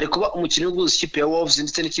hari kuba umukino w'uguza ikipe ya Wolves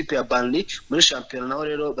ndetse n'ikipe ya Burnley muri shampiyona naho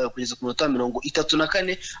rero bakugeza ku minota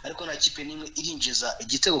 34 ariko nta kipe nimwe irinjiza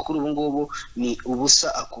igitego kuri ubu ngubu ni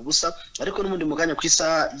ubusa akubusa. Ariko n'umundi muganya ku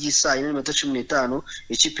isaha y'isa 15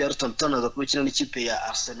 ikipe ya Luton Town aza kubikina n'ikipe ya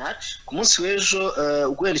Arsenal. Ku munsi w'ejo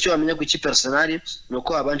ugwenda icyo bamenya ku ikipe ya Arsenal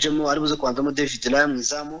nuko abanjemo ari buze kwanzamo David Raya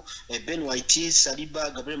mwizamu, Ben White, Saliba,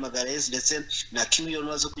 Gabriel Magalhaes ndetse na Kim Young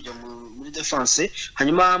wazo kujya muri defense.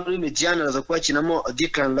 Hanyuma muri mediane araza kubakinamo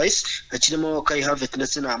Declan Rice, hakirimo Kai Havertz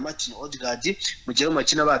ndetse na Martin Odegaard. Mu gihe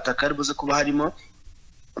makina bataka ari buze kuba harimo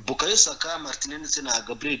Bukayo Saka, Martinez ndetse na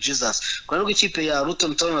Gabriel Jesus. Kwa nubwo ikipe ya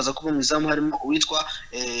Luton Town aza kuba mwizamu harimo uwitwa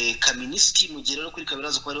Kaminski. Mu gihe rero kuri kabiri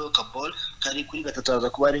aza kuba ariho Kabol, kari kuri gatatu aza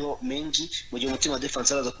kuba ariho Mengi. Mu gihe umutima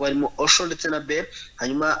defense aza kuba harimo Osho ndetse na Bell.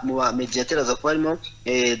 Hanyuma mu ba mediateur aza kuba harimo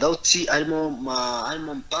Dauti, harimo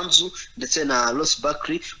Mpanzu ndetse na Ross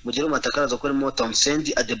Barkley. Mu gihe mataka aza kuba harimo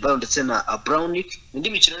Townsend, Adebayo ndetse na Brown. Indi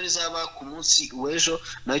mikino izaba ku munsi w'ejo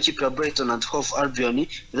nayo ikipe ya Brighton and Hove Albion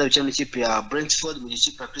izabikina n'ikipe ya Brentford, mu gihe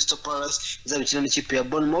ikipe ya Crystal Palace izabikina n'ikipe ya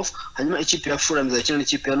Bournemouth. Hanyuma ikipe ya Fulham izabikina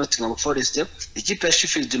n'ikipe ya Nottingham Forest. Ikipe ya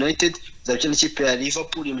Sheffield United izabikina n'ikipe ya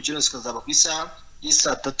Liverpool. Imikino ikazaba ku isaha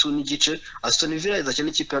y'isa 3:30. Aston Villa izakina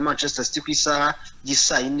n'ikipe ya Manchester City ku isaha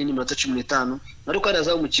y'isa 4:15. Ariko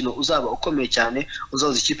haraza umukino uzaba ukomeye cyane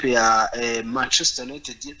uzaza ikipe ya Manchester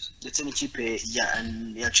United ndetse n'ikipe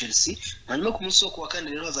ya Chelsea. Hanyuma ku munsi wo kuwa kane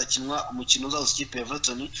rero hazakinwa umukino uzaza ikipe ya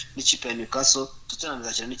Everton n'ikipe ya Newcastle. Tottenham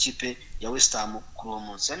izakina n'ikipe ya West Ham kuri uwo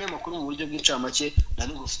munsi. Ane makuru mu buryo bw'incamake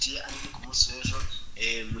nari ngufitiye ari ku munsi w'ejo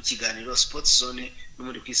mu kiganiro Sports Zone no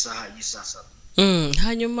muri ku isaha y'isa 7.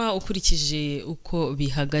 Hanyuma ukurikije uko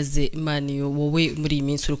bihagaze Mani wowe muri iyi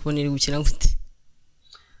minsi uri kubona iri gukina gute?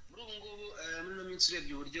 Muri ubu ngubu muri no minsi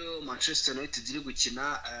urebye uburyo Manchester United iri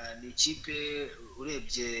gukina ni ikipe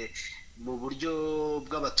urebye mu buryo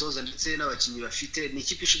bw'abatoza ndetse n'abakinnyi bafite ni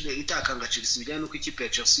ikipe ishobora itakanga Chelsea bijyanye nuko ikipe ya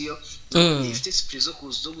Chelsea yo ifite spirit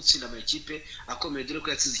zo gutsinda ama ikipe akomeye dore ko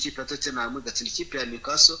yatsinze ikipe ya Tottenham igatsinda ikipe ya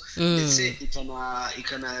Newcastle ndetse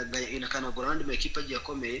ikanagura andi ma ikipe agiye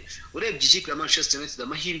akomeye. Urebye ikipe ya Manchester United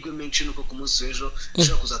amahirwe menshi nuko ku munsi w'ejo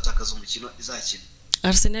ishobora kuzatakaza umukino izakina.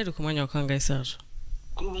 Arsenal ku mwanya wa kangahe Serge?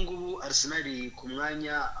 Kuri ubu ngubu Arsenal ku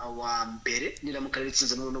mwanya wa mbere niramuka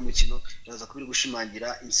ritsinze no mukino iraza kubiri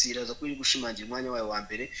gushimangira iraza kubiri gushimangira umwanya wayo wa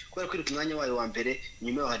mbere kubera ko ku mwanya wayo wa mbere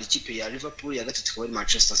nyuma hari ikipe ya Liverpool ya gatatu kwa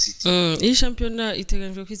Manchester City. Iyi shampiyona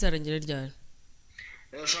iteganyijwe kwizarangira ryari?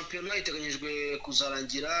 Shampiyona iteganyijwe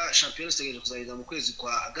kuzarangira mu kwezi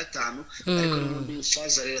kwa 5 ariko n'ubundi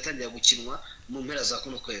faza rero yatangiye gukinwa mu mpera za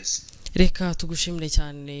kuno kwezi. Reka tugushimire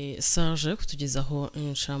cyane Serge kutugezaho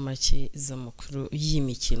inshamake z'amakuru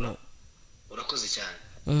y'imikino. Urakoze cyane.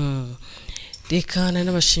 Reka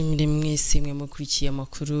n'abashimire mwese mwe mukurikiye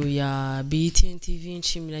amakuru ya BTN TV.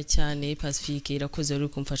 Nshimira cyane Pacifique irakoze ari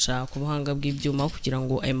kumfasha ku buhanga bw'ibyuma kugira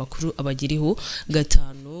ngo aya makuru abagiriho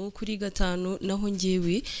 5/5. Naho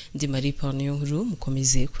ngewe ndi Marie Parniyo nkuru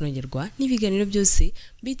mukomeze kunogerwa n'ibiganiro byose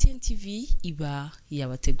BTN TV iba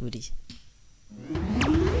yabateguriye.